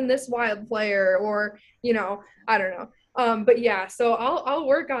better than this wild player, or, I don't know. But yeah, so I'll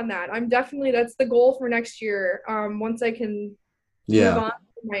work on that. I'm definitely that's the goal for next year. Once I can move yeah. on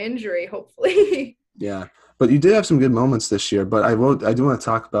from my injury, hopefully. Yeah, but you did have some good moments this year. But I do want to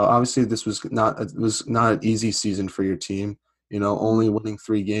talk about. Obviously, this was not it was not an easy season for your team. You know, only winning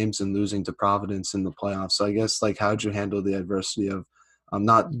 3 games and losing to Providence in the playoffs. So I guess like, how'd you handle the adversity of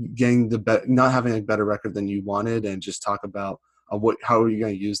not getting not having a better record than you wanted, and just talk about how are you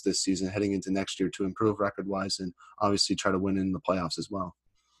going to use this season heading into next year to improve record wise and obviously try to win in the playoffs as well.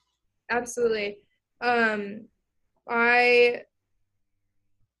 Absolutely. Um, I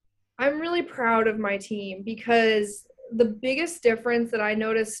I'm really proud of my team because the biggest difference that I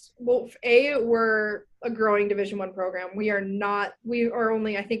noticed, well, we're a growing Division 1 program. We are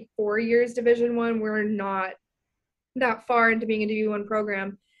only, I think, 4 years Division 1. We're not that far into being a Division 1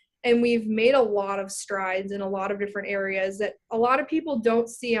 program. And we've made a lot of strides in a lot of different areas that a lot of people don't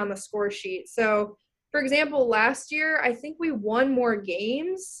see on the score sheet. So, for example, last year, I think we won more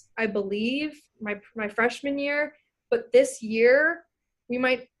games, I believe, my freshman year. But this year, we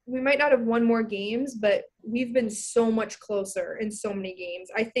might not have won more games, but we've been so much closer in so many games.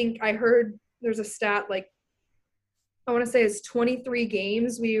 I think I heard there's a stat like I want to say it's 23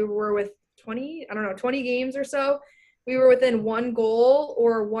 games. We were with 20, I don't know, 20 games or so. We were within one goal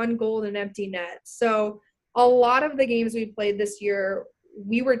or one goal in an empty net. So a lot of the games we played this year,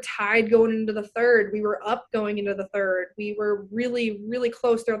 we were tied going into the third. We were up going into the third. We were really, really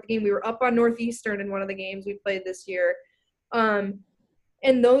close throughout the game. We were up on Northeastern in one of the games we played this year. Um,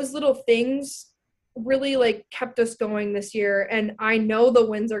 and those little things really like kept us going this year. And I know the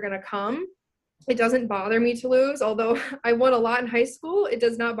wins are going to come. It doesn't bother me to lose, although I won a lot in high school. It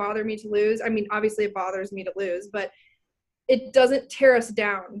does not bother me to lose. I mean, obviously it bothers me to lose, but it doesn't tear us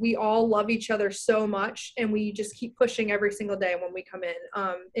down. We all love each other so much, and we just keep pushing every single day when we come in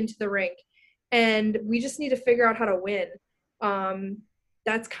into the rink. And we just need to figure out how to win. Um,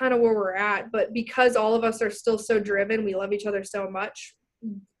 that's kind of where we're at. But because all of us are still so driven, we love each other so much.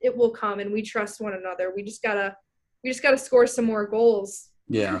 it will come, and we trust one another. We just gotta score some more goals.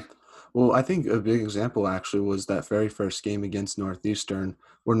 Yeah. Well, I think a big example actually was that very first game against Northeastern,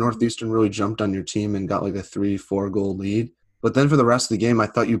 where Northeastern really jumped on your team and got like a 3-4 goal lead. But then for the rest of the game, I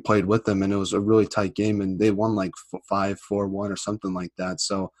thought you played with them, and it was a really tight game, and they won like 5-4-1 or something like that.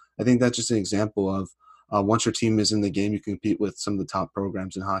 So I think that's just an example of once your team is in the game, you compete with some of the top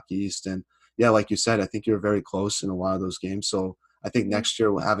programs in Hockey East. And yeah, like you said, I think you're very close in a lot of those games. So I think next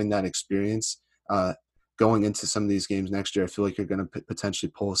year, having that experience, going into some of these games next year, I feel like you're going to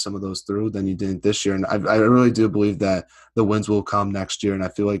potentially pull some of those through than you did this year. And I really do believe that the wins will come next year. And I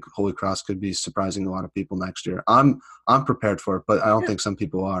feel like Holy Cross could be surprising a lot of people next year. I'm prepared for it, but I don't think some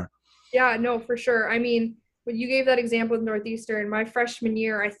people are. Yeah, no, for sure. I mean, when you gave that example with Northeastern, my freshman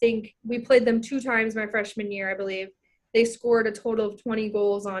year, I think we played them 2 times my freshman year, I believe. They scored a total of 20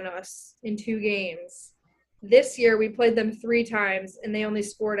 goals on us in 2 games. This year, we played them 3 times, and they only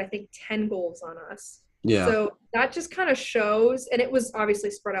scored, I think, 10 goals on us. Yeah. So that just kind of shows, and it was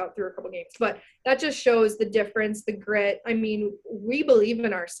obviously spread out through a couple games, but that just shows the difference, the grit. I mean, we believe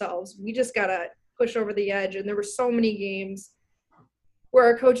in ourselves. We just got to push over the edge. And there were so many games where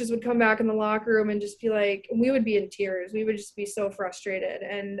our coaches would come back in the locker room and just be like, we would be in tears. We would just be so frustrated.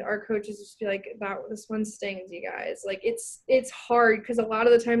 And our coaches would just be like, this one stings, you guys. Like it's hard because a lot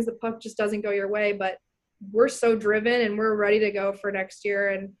of the times the puck just doesn't go your way, but we're so driven and we're ready to go for next year.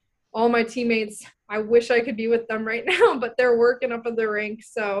 And all my teammates, I wish I could be with them right now, but they're working up at the rink.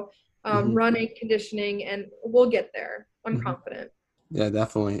 So Hmm. running, conditioning, and we'll get there. I'm Hmm. confident. Yeah,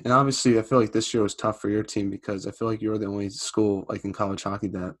 definitely. And obviously, I feel like this year was tough for your team because I feel like you were the only school like in college hockey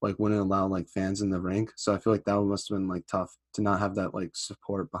that like wouldn't allow like fans in the rink. So I feel like that must have been like tough to not have that like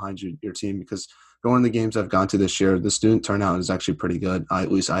support behind your team because going to the games I've gone to this year, the student turnout is actually pretty good.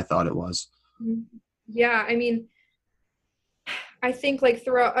 At least I thought it was. Yeah, I mean, I think like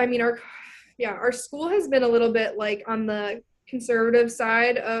throughout, I mean, our school has been a little bit like on the conservative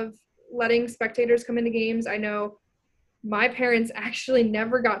side of letting spectators come into games. I know my parents actually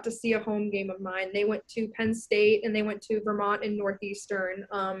never got to see a home game of mine. They went to Penn State and they went to Vermont and Northeastern.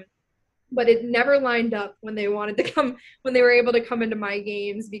 But it never lined up when they wanted to come, when they were able to come into my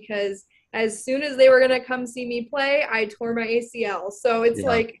games because as soon as they were going to come see me play, I tore my ACL. So it's Yeah.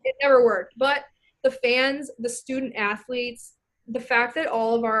 like it never worked. But the fans, the student athletes, the fact that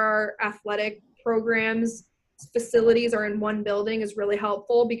all of our athletic programs facilities are in one building is really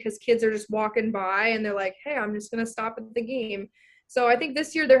helpful because kids are just walking by and they're like, hey, I'm just going to stop at the game. So I think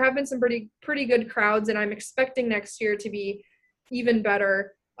this year there have been some pretty good crowds, and I'm expecting next year to be even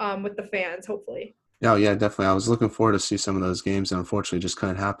better with the fans, hopefully. Oh yeah, definitely. I was looking forward to see some of those games, and unfortunately, it just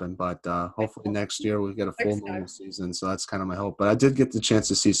couldn't happen. But hopefully next year we get a full Next normal time. season. So that's kind of my hope. But I did get the chance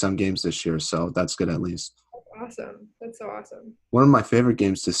to see some games this year, so that's good at least. Awesome. That's so awesome. One of my favorite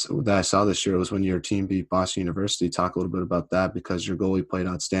games that I saw this year was when your team beat Boston University. Talk a little bit about that because your goalie played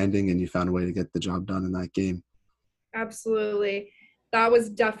outstanding and you found a way to get the job done in that game. Absolutely. That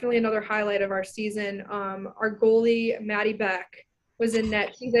was definitely another highlight of our season. Our goalie, Maddie Beck, was in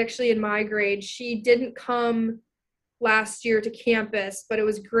net. She's actually in my grade. She didn't come last year to campus, but it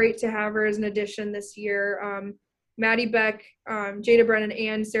was great to have her as an addition this year. Maddie Beck, Jada Brennan,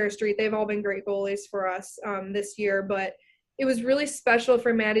 and Sarah Street, they've all been great goalies for us this year, but it was really special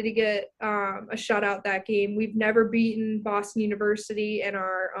for Maddie to get a shutout that game. We've never beaten Boston University in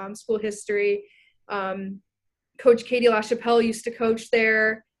our school history. Coach Katie LaChapelle used to coach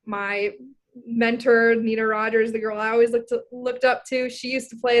there. My mentor, Nina Rogers, the girl I always looked up to, she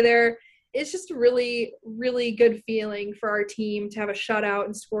used to play there. It's just a really, really good feeling for our team to have a shutout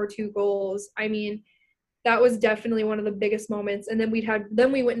and score 2 goals. I mean, that was definitely one of the biggest moments. And then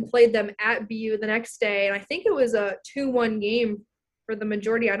we went and played them at BU the next day, and I think it was a 2-1 game for the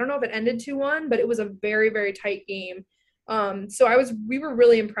majority. I don't know if it ended 2-1, but it was a very, very tight game. So we were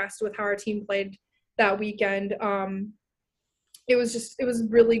really impressed with how our team played that weekend. It was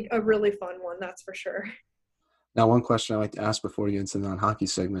really a really fun one, that's for sure. Now, one question I like to ask before you get into the non-hockey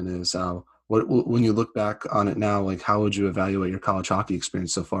segment is, when you look back on it now, like how would you evaluate your college hockey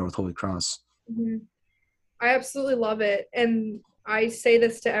experience so far with Holy Cross? Mm-hmm. I absolutely love it. And I say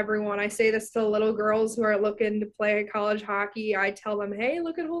this to everyone. I say this to little girls who are looking to play college hockey. I tell them, hey,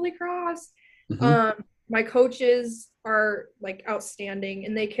 look at Holy Cross. Hmm. Um, my coaches are like outstanding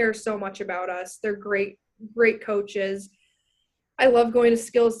and they care so much about us. They're great, great coaches. I love going to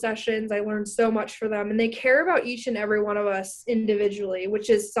skills sessions. I learned so much for them, and they care about each and every one of us individually, which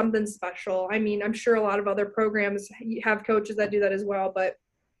is something special. I mean, I'm sure a lot of other programs have coaches that do that as well, but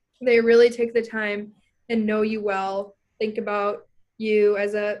they really take the time and know you well, think about you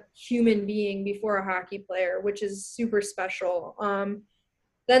as a human being before a hockey player, which is super special.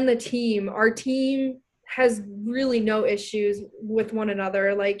 then the team. Our team has really no issues with one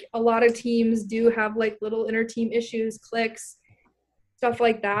another. Like a lot of teams do have like little inter team issues, cliques, stuff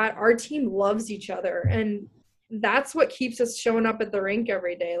like that. Our team loves each other, and that's what keeps us showing up at the rink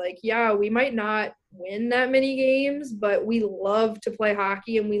every day. Like, yeah, we might not win that many games, but we love to play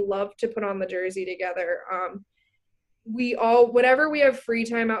hockey and we love to put on the jersey together. We all, whenever we have free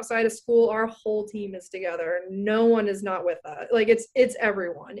time outside of school, our whole team is together. No one is not with us. Like it's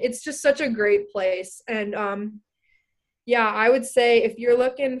everyone. It's just such a great place. And yeah, I would say if you're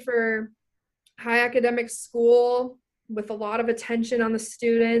looking for high academic school with a lot of attention on the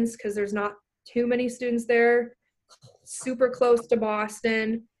students, because there's not too many students there, super close to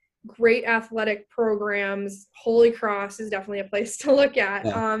Boston, great athletic programs, Holy Cross is definitely a place to look at.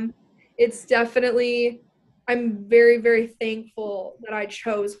 Yeah. It's definitely, I'm very, very thankful that I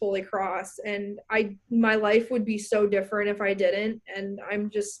chose Holy Cross, and my life would be so different if I didn't. And I'm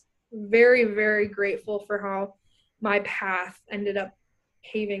just very, very grateful for how my path ended up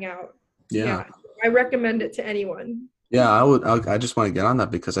paving out. Yeah. Yeah, I recommend it to anyone. Yeah, I just want to get on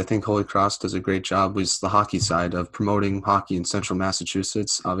that because I think Holy Cross does a great job with the hockey side of promoting hockey in Central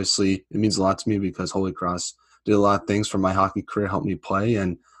Massachusetts. Obviously, it means a lot to me because Holy Cross did a lot of things for my hockey career, helped me play,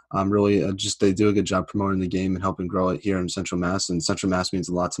 and really just they do a good job promoting the game and helping grow it here in Central Mass. And Central Mass means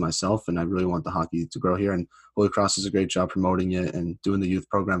a lot to myself, and I really want the hockey to grow here. And Holy Cross does a great job promoting it and doing the youth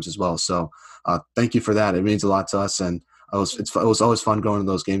programs as well. So thank you for that. It means a lot to us, and it was always fun going to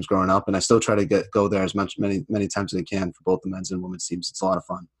those games growing up, and I still try to go there as many times as I can for both the men's and women's teams. It's a lot of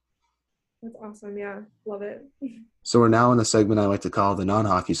fun. That's awesome. Yeah, love it. So we're now in the segment I like to call the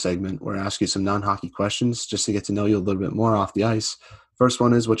non-hockey segment, where I ask you some non-hockey questions just to get to know you a little bit more off the ice. First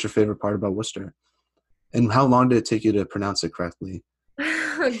one is, what's your favorite part about Worcester? And how long did it take you to pronounce it correctly?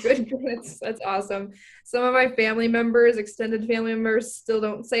 Good. That's awesome. Some of my family members, extended family members, still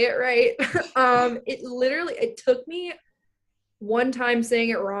don't say it right. It took me one time saying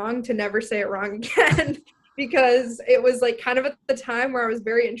it wrong to never say it wrong again because it was like kind of at the time where I was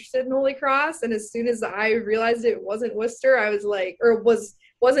very interested in Holy Cross, and as soon as I realized it wasn't Worcester, I was like, or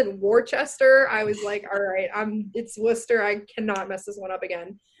wasn't Worcester, I was like, all right, it's Worcester. I cannot mess this one up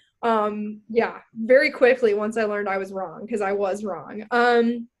again. Yeah, very quickly once I learned I was wrong, because I was wrong.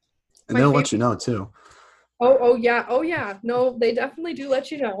 And they'll let you know too. Oh yeah. No, they definitely do let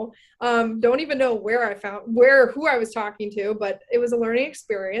you know. Don't even know who I was talking to, but it was a learning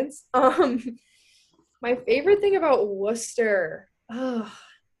experience. My favorite thing about Worcester,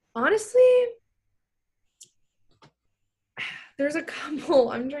 honestly, there's a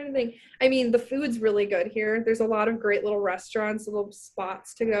couple. I'm trying to think. I mean, the food's really good here. There's a lot of great little restaurants, little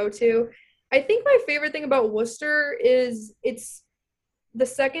spots to go to. I think my favorite thing about Worcester is it's the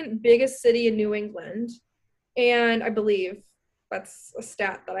second biggest city in New England. And I believe that's a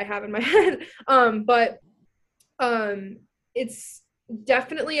stat that I have in my head. But it's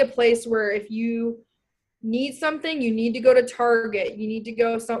definitely a place where if you need something, you need to go to Target, you need to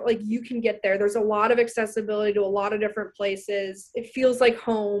go like you can get there. There's a lot of accessibility to a lot of different places. It feels like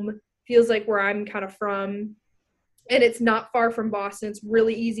home, feels like where I'm kind of from. And it's not far from Boston. It's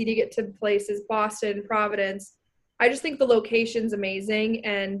really easy to get to places, Boston, Providence. I just think the location's amazing,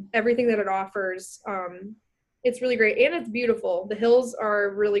 and everything that it offers, it's really great, and it's beautiful. The hills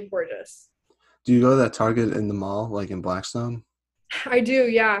are really gorgeous. Do you go to that Target in the mall, like in Blackstone? I do,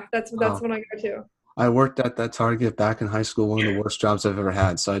 yeah. That's Oh, when I go to. I worked at that Target back in high school, one of the worst jobs I've ever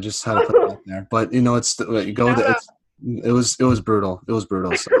had. So I just had to put that there. But it's you go Shout there. out. It was brutal. It was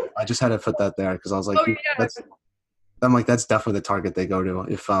brutal. So I just had to put that there because I was like, Oh yeah. that's definitely the Target they go to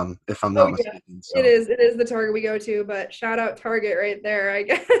if I'm Oh not yeah. mistaken. It So is. It is the Target we go to, but shout out Target right there, I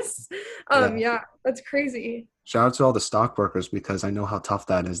guess. yeah, Yeah, that's crazy. shout out to all the stock workers because I know how tough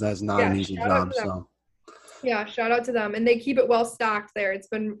that is. That is not Yeah, an easy shout out job. to them. So. Yeah, shout out to them. And they keep it well stocked there. It's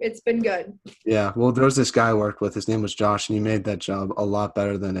been good. Yeah, well, there was this guy I worked with. His name was Josh, and he made that job a lot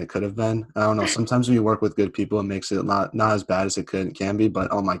better than it could have been. I don't know. Sometimes when you work with good people, it makes it not as bad as it can be. But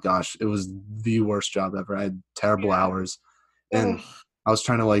oh my gosh, it was the worst job ever. I had terrible Yeah. hours, and Oh, I was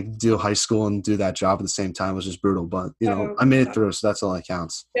trying to like do high school and do that job at the same time. It was just brutal. But oh, I made it through, so that's all that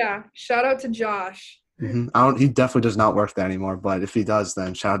counts. yeah. Shout out to Josh. I don't. He definitely does not work there anymore. But if he does,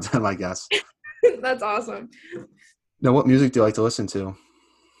 then shout out to him, I guess. That's awesome. Now, what music do you like to listen to?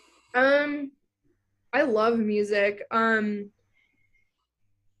 I love music.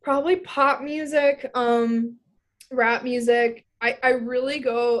 Probably pop music, rap music. I really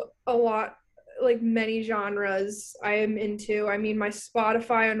go a lot, like many genres I am into. I mean, my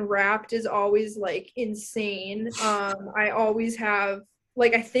Spotify on Wrapped is always like insane. I always have,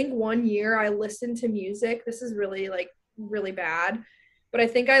 like, I think one year I listened to music. This is really like really bad. but I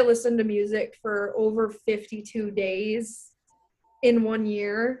think I listened to music for over 52 days in 1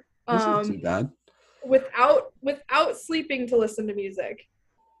 year. That's not too bad. Without sleeping to listen to music.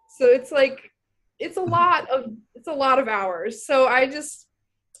 So it's like it's a lot of hours. So I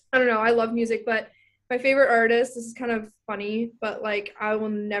don't know, I love music, but my favorite artist, this is kind of funny, but like I will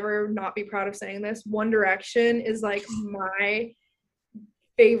never not be proud of saying this. One Direction is like my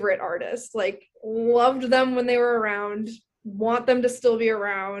favorite artist. Like loved them when they were around, want them to still be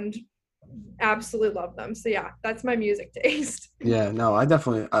around. Absolutely love them. So yeah, that's my music taste. Yeah, no, I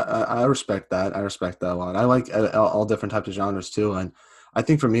definitely I respect that. I respect that a lot. I like all different types of genres too, and I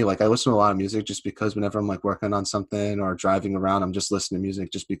think for me, like I listen to a lot of music just because whenever I'm like working on something or driving around, I'm just listening to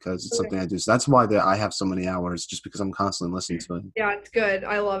music just because it's Okay. something I do. So that's why I have so many hours, just because I'm constantly listening to it. Yeah, it's good.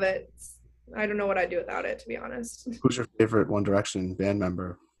 I love it. I don't know what I'd do without it, to be honest. Who's your favorite One Direction band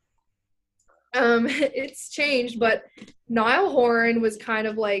member? It's changed, but Niall Horan was kind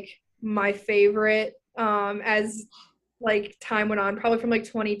of like my favorite as like time went on, probably from like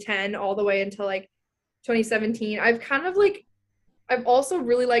 2010 all the way until like 2017. I've also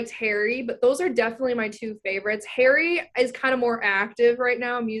really liked Harry, but those are definitely my two favorites. Harry is kind of more active right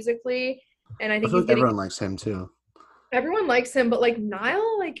now musically, and I I think feel he's like getting everyone likes him too. everyone likes him, but like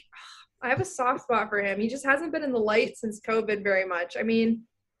Niall, like I have a soft spot for him. He just hasn't been in the light since COVID very much. I mean,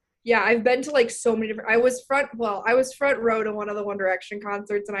 yeah, I've been to like so many different. I was front row to one of the One Direction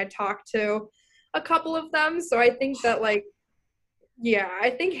concerts, and I talked to a couple of them. So I think that like, yeah, I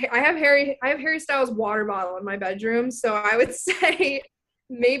think I have Harry Styles' water bottle in my bedroom. So I would say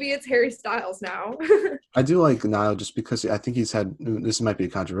maybe it's Harry Styles now. I do like Niall just because I think he's had this might be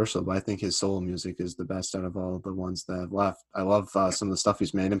controversial, but I think his solo music is the best out of all the ones that have left. I love some of the stuff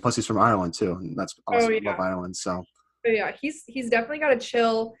he's made, and plus he's from Ireland too, and that's Oh awesome. I love yeah, Ireland, so but yeah, he's definitely got a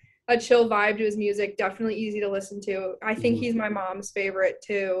chill vibe to his music. Definitely easy to listen to. I think mhm. he's my mom's favorite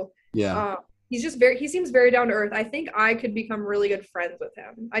too. Yeah, He seems very down to earth. I think I could become really good friends with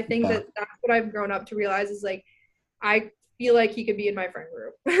him. I think yeah. that that's what I've grown up to realize is like I feel like he could be in my friend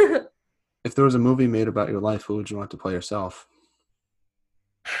group. If there was a movie made about your life, who would you want to play yourself?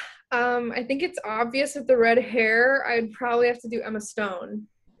 I think it's obvious with the red hair, I'd probably have to do Emma Stone.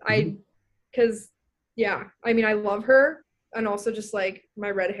 Mhm. I because yeah, I mean I love her, and also just like my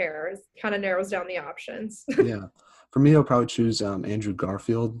red hair kind of narrows down the options. Yeah. For me, I'll probably choose Andrew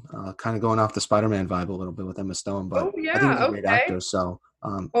Garfield, kind of going off the Spider-Man vibe a little bit with Emma Stone, but Oh I think he's yeah, a great okay. actor. So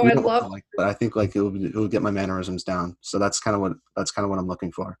Oh, we I don't look love alike, but I think like it would get my mannerisms down. So that's kind of what I'm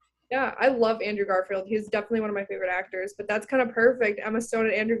looking for. Yeah, I love Andrew Garfield. He's definitely one of my favorite actors, but that's kind of perfect. Emma Stone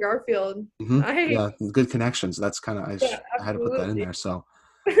and Andrew Garfield. Nice. Yeah, good connections. That's kind of Yeah, I had to put that in absolutely. there. So,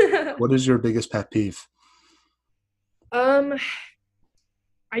 what is your biggest pet peeve? um,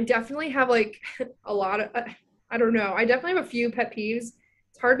 I definitely have like a lot of I don't know. I definitely have a few pet peeves.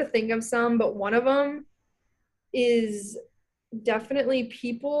 It's hard to think of some, but one of them is definitely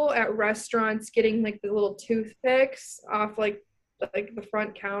people at restaurants getting like the little toothpicks off like the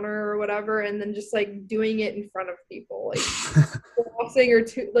front counter or whatever, and then just like doing it in front of people, like flossing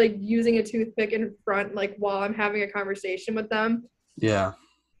or like using a toothpick in front, like while I'm having a conversation with them. Yeah,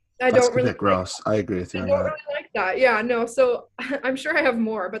 I that's don't a really bit like. gross. I agree with I you don't on that. really like that. Yeah, no. So I'm sure I have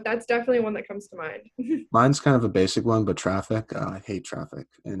more, but that's definitely one that comes to mind. Mine's kind of a basic one, but traffic. I hate traffic,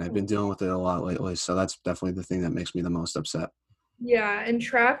 and I've been dealing with it a lot lately. So that's definitely the thing that makes me the most upset. Yeah, and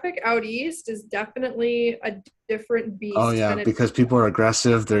traffic out east is definitely a different Oh beast yeah, than it. because people are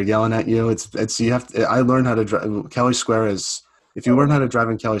aggressive. They're yelling at you. It's you have to. I learned how to drive. Kelly Square is. If you Oh learn how my to drive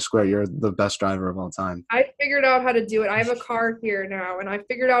in Kelly Square, you're the best driver of all time. I figured out how to do it. I have a car here now and I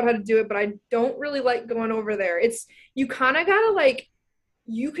figured out how to do it, but I don't really like going over there. It's you kind of got to like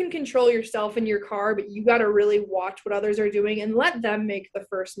you can control yourself in your car, but you got to really watch what others are doing and let them make the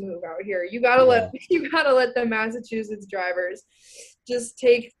first move out here. You got to let Yeah, you got to let the Massachusetts drivers just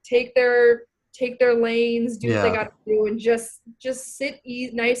take their lanes, do what they yeah, got to do, and just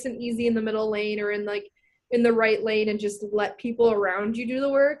nice and easy in the middle lane or in like in the right lane and just let people around you do the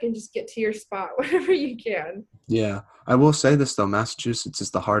work and just get to your spot whenever you can. yeah. I will say this though, Massachusetts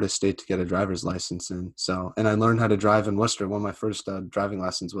is the hardest state to get a driver's license in. So, and I learned how to drive in Worcester. One of my first driving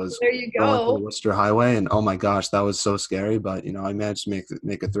lessons was There you going through the go. Worcester Highway, and oh my gosh, that was so scary. But I managed to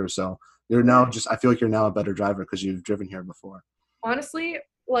make it through. So you're now just. I feel like you're now a better driver because you've driven here before. Honestly,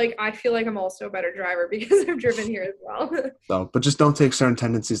 like I feel like I'm also a better driver because I've driven here as well. So, but just don't take certain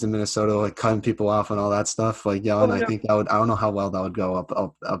tendencies in Minnesota, like cutting people off and all that stuff, like yelling. Oh I no. think that would. I don't know how well that would go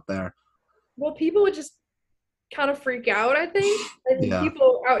up there. Well, people would just kind of freak out, I think. I think Yeah.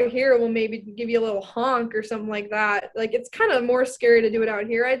 people out here will maybe give you a little honk or something like that. Like it's kind of more scary to do it out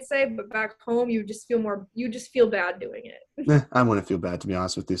here, I'd say, but back home you just feel bad doing it. I wouldn't feel bad, to be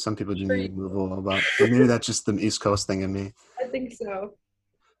honest with you. Some people do Sure need to you move a little bit, but maybe that's just the East Coast thing in me. I think so.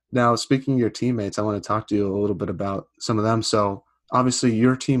 Now, speaking of your teammates, I want to talk to you a little bit about some of them. So, obviously,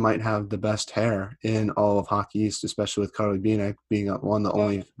 your team might have the best hair in all of Hockey East, especially with Carly Bieniek being one of the Oh,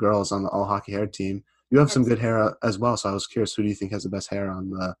 only girls on the all hockey hair team. You have some that's good hair as well. So, I was curious, who do you think has the best hair on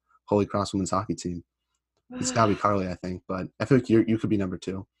the Holy Cross women's hockey team? It's got to be Carly, I think, but I feel like you could be number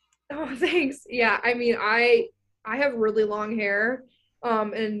two. oh, thanks. Yeah, I mean, I have really long hair,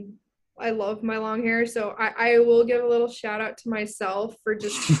 and I love my long hair. So I will give a little shout out to myself for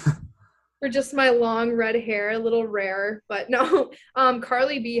just my long red hair, a little rare, but no.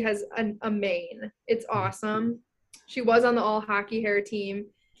 Carly B has a mane. It's awesome. She was on the all hockey hair team,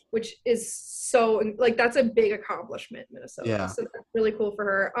 which is so like that's a big accomplishment in Minnesota. Yeah. So that's really cool for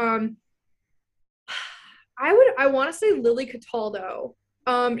her. I want to say Lily Cataldo.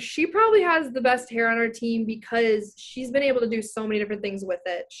 She probably has the best hair on our team because she's been able to do so many different things with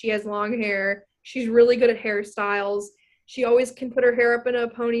it. She has long hair. She's really good at hairstyles. She always can put her hair up in a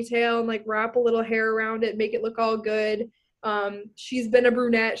ponytail and like wrap a little hair around it, make it look all good. She's been a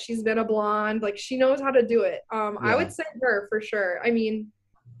brunette, she's been a blonde, like she knows how to do it. I Yeah. would say her for sure. I mean,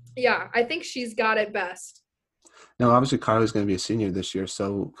 yeah, I think she's got it best. Now, obviously, Carly's going to be a senior this year.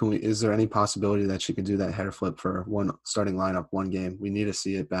 So, is there any possibility that she could do that hair flip for one starting lineup, one game? We need to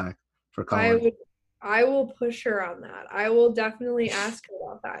see it back for I color. would I will push her on that. I will definitely ask her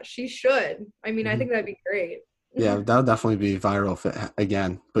about that. She should. I mean, I Mhm. think that'd be great. Yeah, that'll definitely be viral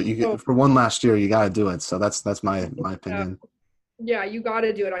again. But you Oh, get for one last year, you got to do it. So that's my yeah. opinion. Yeah, you got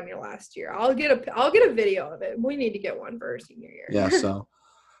to do it on your last year. I'll get a video of it. We need to get one for our senior Yeah. year. So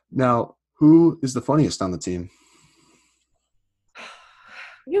now, who is the funniest on the team?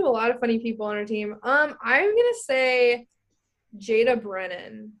 We have a lot of funny people on our team. I'm gonna say Jada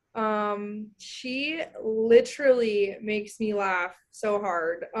Brennan. She literally makes me laugh so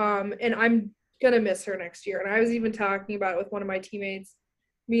hard. And I'm gonna miss her next year. And I was even talking about it with one of my teammates.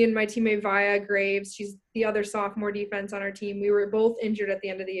 Me and my teammate Via Graves. She's the other sophomore defense on our team. We were both injured at the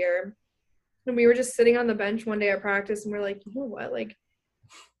end of the year, and we were just sitting on the bench one day at practice, and we're like, you know what, like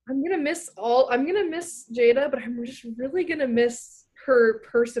I'm gonna miss Jada, but I'm just really gonna miss her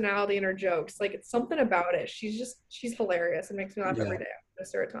personality and her jokes. Like it's something about it. She's hilarious and makes me laugh every Yeah. day. I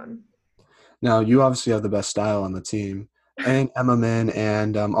miss her a ton. Now, you obviously have the best style on the team. I think Emma Min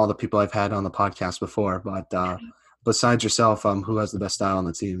and all the people I've had on the podcast before. But besides yourself, who has the best style on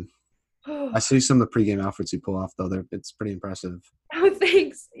the team? I Oh, see some of the pregame outfits you pull off, though. It's pretty impressive.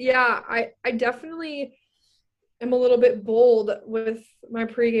 thanks. Yeah, I definitely am a little bit bold with my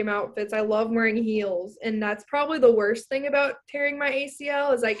pregame outfits. I love wearing heels, and that's probably the worst thing about tearing my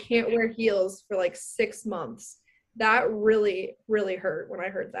ACL is I can't wear heels for like 6 months. That really, really hurt when I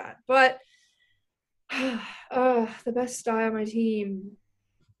heard that. But the best style on my team.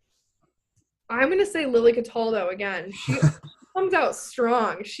 I'm gonna say Lily Cataldo again. She comes out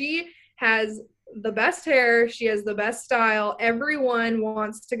strong. She has the best hair. She has the best style. Everyone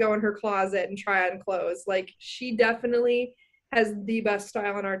wants to go in her closet and try on clothes. Like she definitely has the best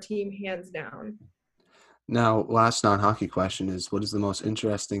style on our team, hands down. Now, last non-hockey question is, what is the most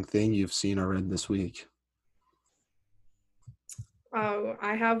interesting thing you've seen or read this week? Oh,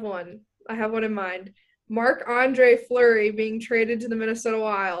 I have one. I have one in mind. Marc Andre Fleury being traded to the Minnesota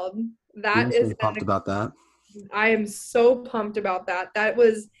Wild. You That must is be pumped about that. I am so pumped about that. That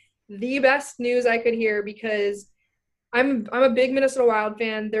was the best news I could hear because I'm a big Minnesota Wild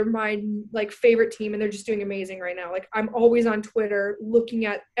fan. They're my like favorite team and they're just doing amazing right now. Like I'm always on Twitter looking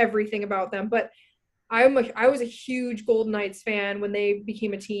at everything about them. But I was a huge Golden Knights fan when they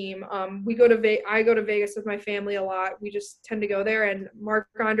became a team. I go to Vegas with my family a lot. We just tend to go there. And Marc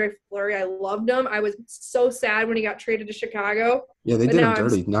Andre Fleury, I loved him. I was so sad when he got traded to Chicago, Yeah, they but did now him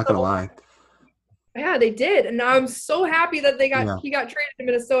dirty. Not gonna lie. yeah, they did. And now I'm so happy that Yeah, he got traded to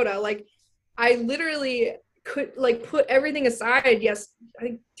Minnesota. Like I literally could like put everything aside, yes, I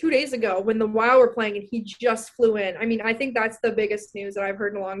think 2 days ago when the Wild were playing and he just flew in. I mean, I think that's the biggest news that I've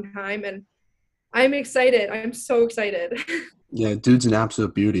heard in a long time. And I'm excited. I'm so excited. yeah, dude's an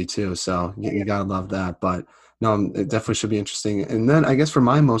absolute beauty too. So you gotta love that. But no, it definitely should be interesting. And then I guess for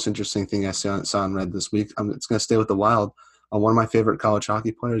my most interesting thing I saw and read this week, it's gonna stay with the Wild. One of my favorite college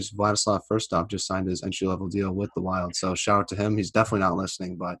hockey players, Vladislav Firstov, just signed his entry level deal with the Wild. So shout out to him. He's definitely not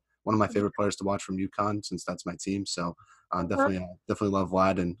listening, but one of my favorite players to watch from UConn since that's my team. So definitely love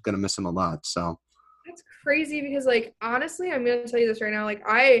Vlad and gonna miss him a lot. So That's crazy because like honestly, I'm gonna tell you this right now. Like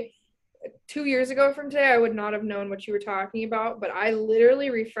I 2 years ago from today, I would not have known what you were talking about, but I literally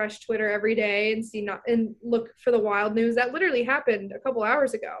refresh Twitter every day and see not and look for the Wild news. That literally happened a couple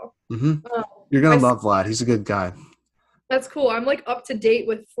hours ago. Hmm. Um, You're I gonna love Vlad. He's a good guy. That's cool. I'm like up to date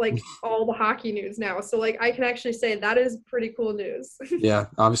with like all the hockey news now, so like I can actually say that is pretty cool news. Yeah,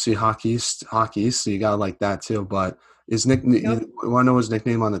 obviously hockey, so you gotta like that too. But his nick, Yep. you want to know what his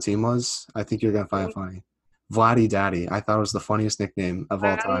nickname on the team was? I think you're gonna find it funny. Vladdy Daddy. I thought it was the funniest nickname of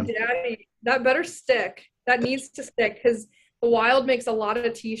all Daddy, time. daddy. That better stick. That needs to stick because the Wild makes a lot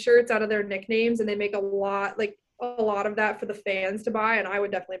of T-shirts out of their nicknames, and they make a lot of that for the fans to buy, and I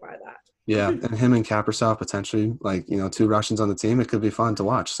would definitely buy Yeah, that. and him and Kaprizov potentially, like two Russians on the team. It could be fun to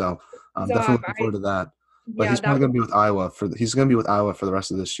watch. So I'm So, definitely looking forward to that. But yeah, that would he's gonna be with Iowa for the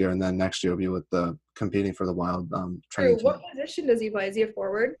rest of this year, and then next year will be with the competing for the Wild be training true. What team. position does he play? Is he a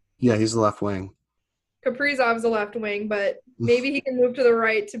forward? Yeah, he's the left wing. Kaprizov's a left wing, but maybe he can move to the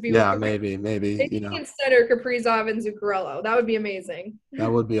right to be with Yeah, Kaprizov. maybe. Maybe he can center Kaprizov and Zuccarello. That would be amazing.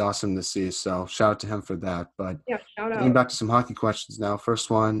 That would be awesome to see. So shout out to him for that. But Yeah, shout getting out. back to some hockey questions now. First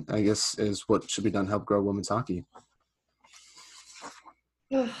one, I guess, is what should be done to help grow women's hockey?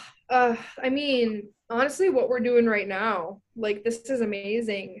 I mean, honestly, what we're doing right now, like this is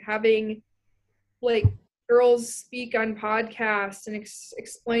amazing. Having like girls speak on podcasts and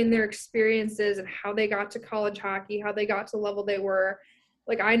explain their experiences and how they got to college hockey, how they got to the level they were.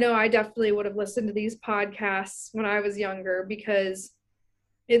 Like I know I definitely would have listened to these podcasts when I was younger because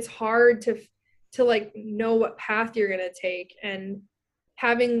it's hard to like know what path you're going to take, and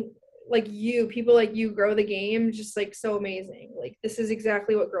having like people like you grow the game just like so amazing. Like this is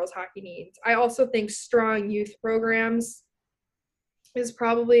exactly what girls hockey needs. I also think strong youth programs is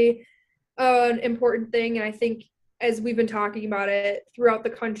probably an important thing, and I think as we've been talking about it throughout the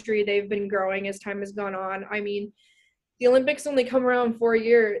country, they've been growing as time has gone on. I mean, the Olympics only come around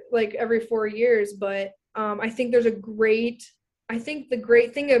like every 4 years, but I think the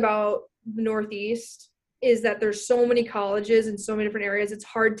great thing about the Northeast is that there's so many colleges in so many different areas. It's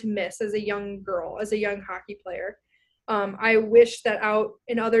hard to miss as a young girl, as a young hockey player. I wish that out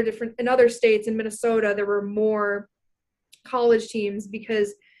in other states in Minnesota, there were more college teams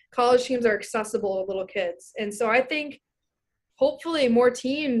because college teams are accessible to little kids. And so I think hopefully more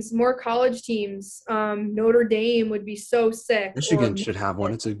teams, more college teams. Notre Dame would be so sick. Or Michigan should have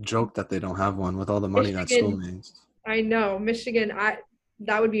one. It's a joke that they don't have one with all the money that school Michigan. makes. I know Michigan.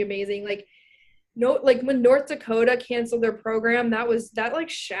 That would be amazing. Like no, like when North Dakota canceled their program, that like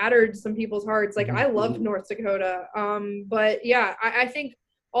shattered some people's hearts. Like I Mhm. love North Dakota. But yeah, I think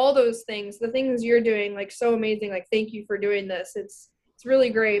all those things, the things you're doing, like so amazing. Like thank you for doing this. It's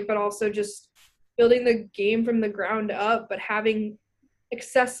really great, but also just building the game from the ground up, but having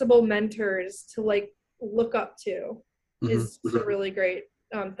accessible mentors to like look up to Mhm. is a really great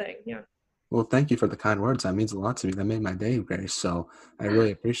thing. Yeah. Well, thank you for the kind words. That means a lot to me. That made my day, Grace. So I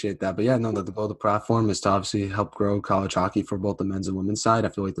really appreciate that. But yeah, no, the goal of the platform is to obviously help grow college hockey for both the men's and women's side. I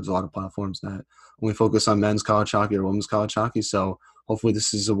feel like there's a lot of platforms that only focus on men's college hockey or women's college hockey. So hopefully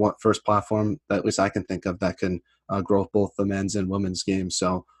this is the first platform that at least I can think of that can grow both the men's and women's games.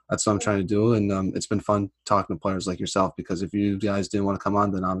 So that's what I'm trying to do. And it's been fun talking to players like yourself, because if you guys didn't want to come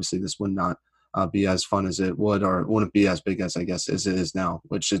on, then obviously this would not be as fun as it would, or it wouldn't be as big as I guess as it is now,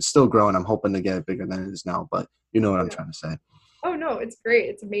 which it's still growing. I'm hoping to get it bigger than it is now, but you know what I'm Yeah. trying to say. Oh no, it's great.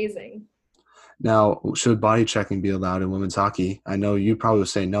 It's amazing. Now, should body checking be allowed in women's hockey? I know you probably would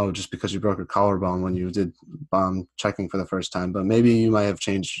say no just because you broke your collarbone when you did checking for the first time, but maybe you might have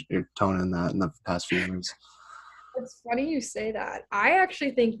changed your tone in that in the past few years. It's funny you say that. I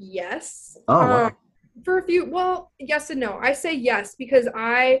actually think yes. Oh, wow. For a few, well, yes and no. I say yes because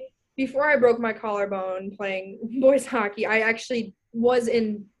before I broke my collarbone playing boys hockey, I actually was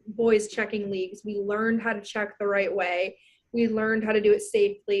in boys checking leagues. We learned how to check the right way. We learned how to do it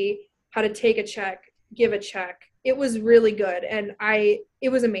safely, how to take a check, give a check. It was really good, and it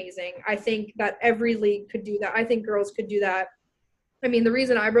was amazing. I think that every league could do that. I think girls could do that. I mean, the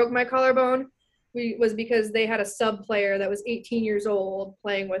reason I broke my collarbone was because they had a sub player that was 18 years old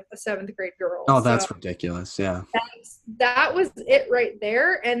playing with a seventh grade girl. Oh, So that's ridiculous. Yeah. that was it right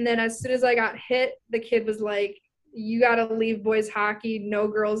there. And then as soon as I got hit, the kid was like, you got to leave boys hockey. No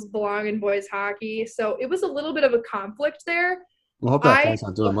girls belong in boys hockey. So it was a little bit of a conflict there. We'll hope that I, guy's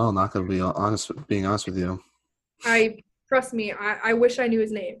not doing well. Not going to be being honest with you. I trust me, I wish I knew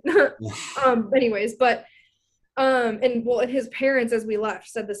his name. Yeah. Anyways, but and his parents as we left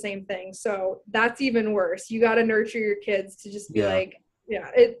said the same thing. So that's even worse. You got to nurture your kids to just be Yeah. like, yeah,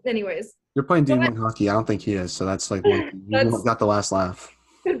 anyways. You're playing But D1 hockey. I don't think he is. So that's like one thing. You that's got the last laugh.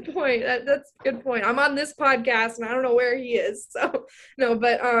 good point. That's a good point. I'm on this podcast and I don't know where he is. So no,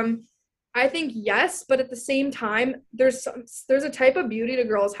 but I think yes, but at the same time, there's a type of beauty to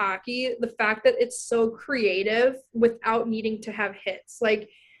girls hockey. The fact that it's so creative without needing to have hits. Like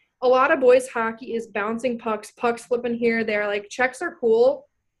a lot of boys hockey is bouncing pucks, pucks flipping here, there. Like checks are cool,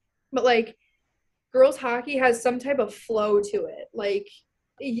 but like girls hockey has some type of flow to it. Like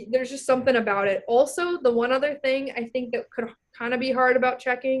there's just something about it. Also, the one other thing I think that could kind of be hard about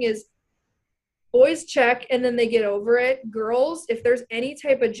checking is boys check and then they get over it. Girls, if there's any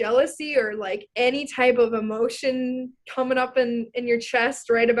type of jealousy or like any type of emotion coming up in your chest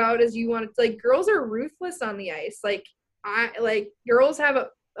right about as you want it, like girls are ruthless on the ice. Like girls have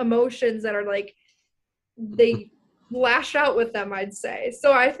emotions that are like they lash out with them, I'd say.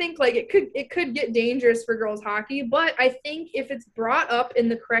 So I think like it could get dangerous for girls hockey, but I think if it's brought up in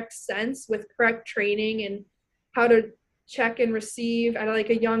the correct sense with correct training and how to check and receive at like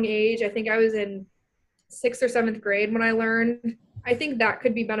a young age. I think I was in 6th or 7th grade when I learned. I think that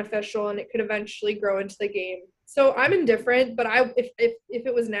could be beneficial and it could eventually grow into the game. So I'm indifferent, but if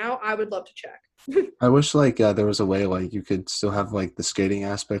it was now, I would love to check. I wish like there was a way like you could still have like the skating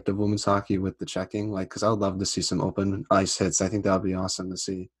aspect of women's hockey with the checking, like because I would love to see some open ice hits. I think that would be awesome to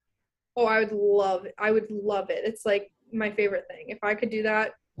see. Oh, I would love it. I would love it. It's like my favorite thing. If I could do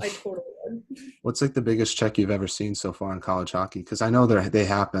that, I totally would. What's like the biggest check you've ever seen so far in college hockey? Because I know they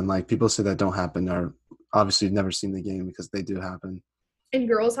happen. Like people say that don't happen are obviously never seen the game because they do happen. In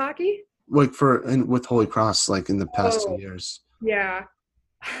girls hockey? Like with Holy Cross, like in the past two Oh, years. yeah.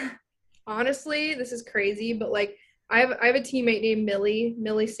 Honestly, this is crazy, but like I have a teammate named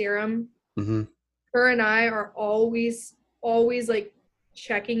Millie Serum. Mm-hmm. Her and I are always like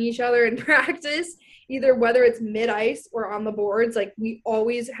checking each other in practice, either whether it's mid ice or on the boards. Like we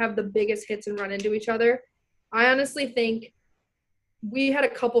always have the biggest hits and run into each other. I honestly think we had a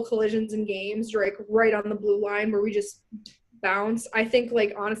couple collisions in games like right on the blue line where we just bounce. I think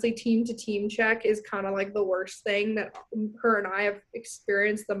like honestly team to team check is kind of like the worst thing that her and I have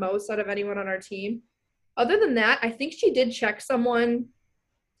experienced the most out of anyone on our team. Other than that, I think she did check someone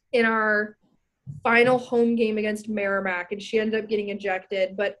in our final home game against Merrimack and she ended up getting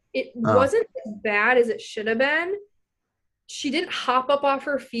ejected, but it Oh, wasn't as bad as it should have been. She didn't hop up off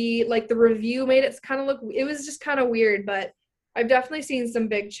her feet. Like the review made it kind of look, it was just kind of weird, but I've definitely seen some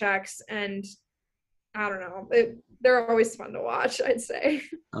big checks and I don't know. They're always fun to watch, I'd say.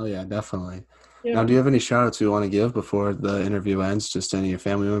 oh yeah, definitely. Now, Yeah. do you have any shout outs you want to give before the interview ends? Just to any of your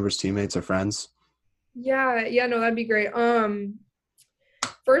family members, teammates, or friends? Yeah, no, that'd be great.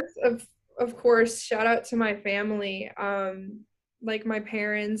 First of course, shout out to my family. Like my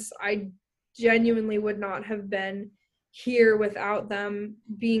parents, I genuinely would not have been here without them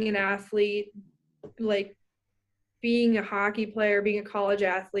being an athlete, like being a hockey player, being a college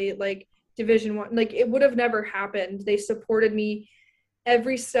athlete, like Division 1, like it would have never happened. They supported me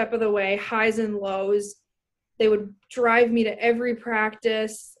every step of the way, highs and lows. They would drive me to every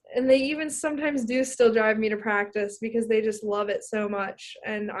practice, and they even sometimes do still drive me to practice because they just love it so much.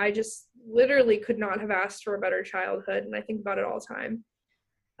 And I just literally could not have asked for a better childhood, and I think about it all the time.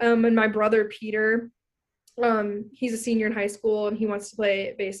 And my brother Peter, he's a senior in high school and he wants to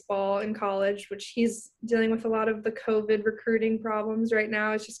play baseball in college, which he's dealing with a lot of the COVID recruiting problems right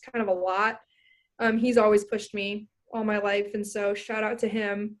now. It's just kind of a lot. He's always pushed me all my life, and so shout out to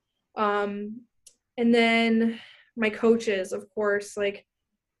him. Um, and then my coaches, of course, like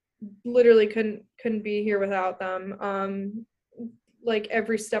literally couldn't be here without them. Like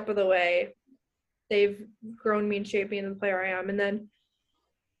every step of the way, they've grown me and shaped me into the player I am. And then,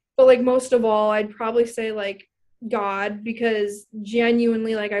 but like most of all, I'd probably say like God, because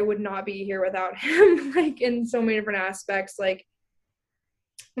genuinely, like I would not be here without him, like in so many different aspects, like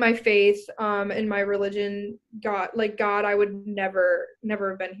my faith, and my religion. God, I would never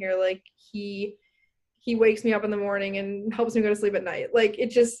have been here. Like he wakes me up in the morning and helps me go to sleep at night. Like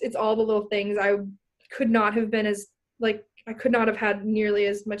it's all the little things. I could not have been as like I could not have had nearly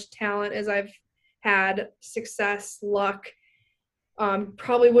as much talent as I've had, success, luck.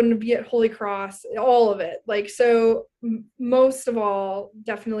 Probably wouldn't be at Holy Cross, all of it. Like so, most of all,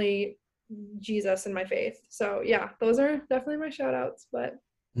 definitely Jesus and my faith. So yeah, those are definitely my shout outs. But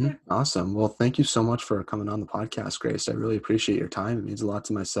yeah. Awesome. Well, thank you so much for coming on the podcast, Grace. I really appreciate your time. It means a lot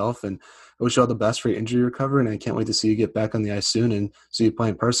to myself, and I wish you all the best for your injury recovery. And I can't wait to see you get back on the ice soon and see you play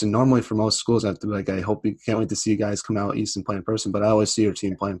in person. Normally, for most schools, I have to be like, I hope you can't wait to see you guys come out east and play in person. But I always see your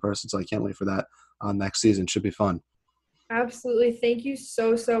team play in person, so I can't wait for that next season. Should be fun. Absolutely. Thank you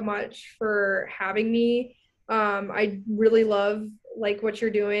so much for having me. I really love like what you're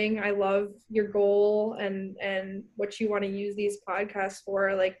doing. I love your goal and what you want to use these podcasts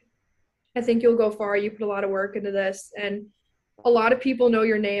for. Like I think you'll go far. You put a lot of work into this, and a lot of people know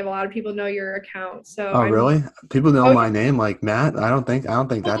your name, a lot of people know your account. So Oh, I'm really? People know oh my name, like Matt? I don't think that's well,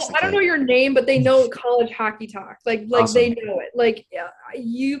 the I don't case. know your name, but they know college hockey talk. Like they Awesome. know it. Like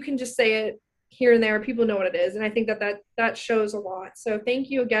you can just say it here and there. People know what it is, and I think that shows a lot. So thank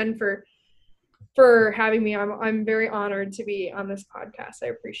you again for having me. I'm very honored to be on this podcast. I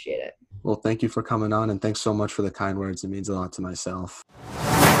appreciate it. Well, thank you for coming on, and thanks so much for the kind words. It means a lot to myself.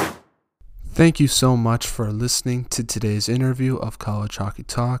 Thank you so much for listening to today's interview of College Hockey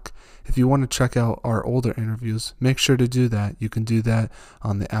Talk. If you want to check out our older interviews, make sure to do that. You can do that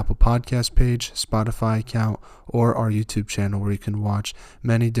on the Apple Podcast page, Spotify account, or our YouTube channel where you can watch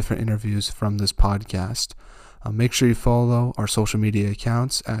many different interviews from this podcast. Make sure you follow our social media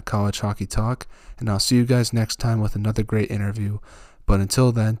accounts at College Hockey Talk, and I'll see you guys next time with another great interview. But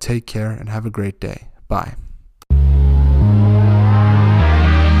until then, take care and have a great day. Bye.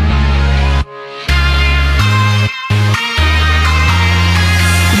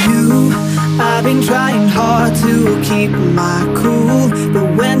 I've been trying hard to keep my cool,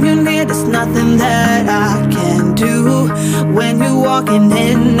 but when you're near, there's nothing that I can do. When you're walking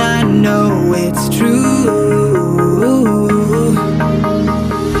in, I know it's true.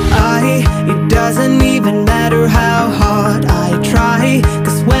 It doesn't even matter how hard I try,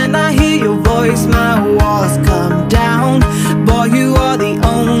 'cause when I hear your voice, my walls come down. Boy, you are the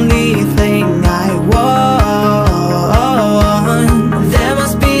only thing I want.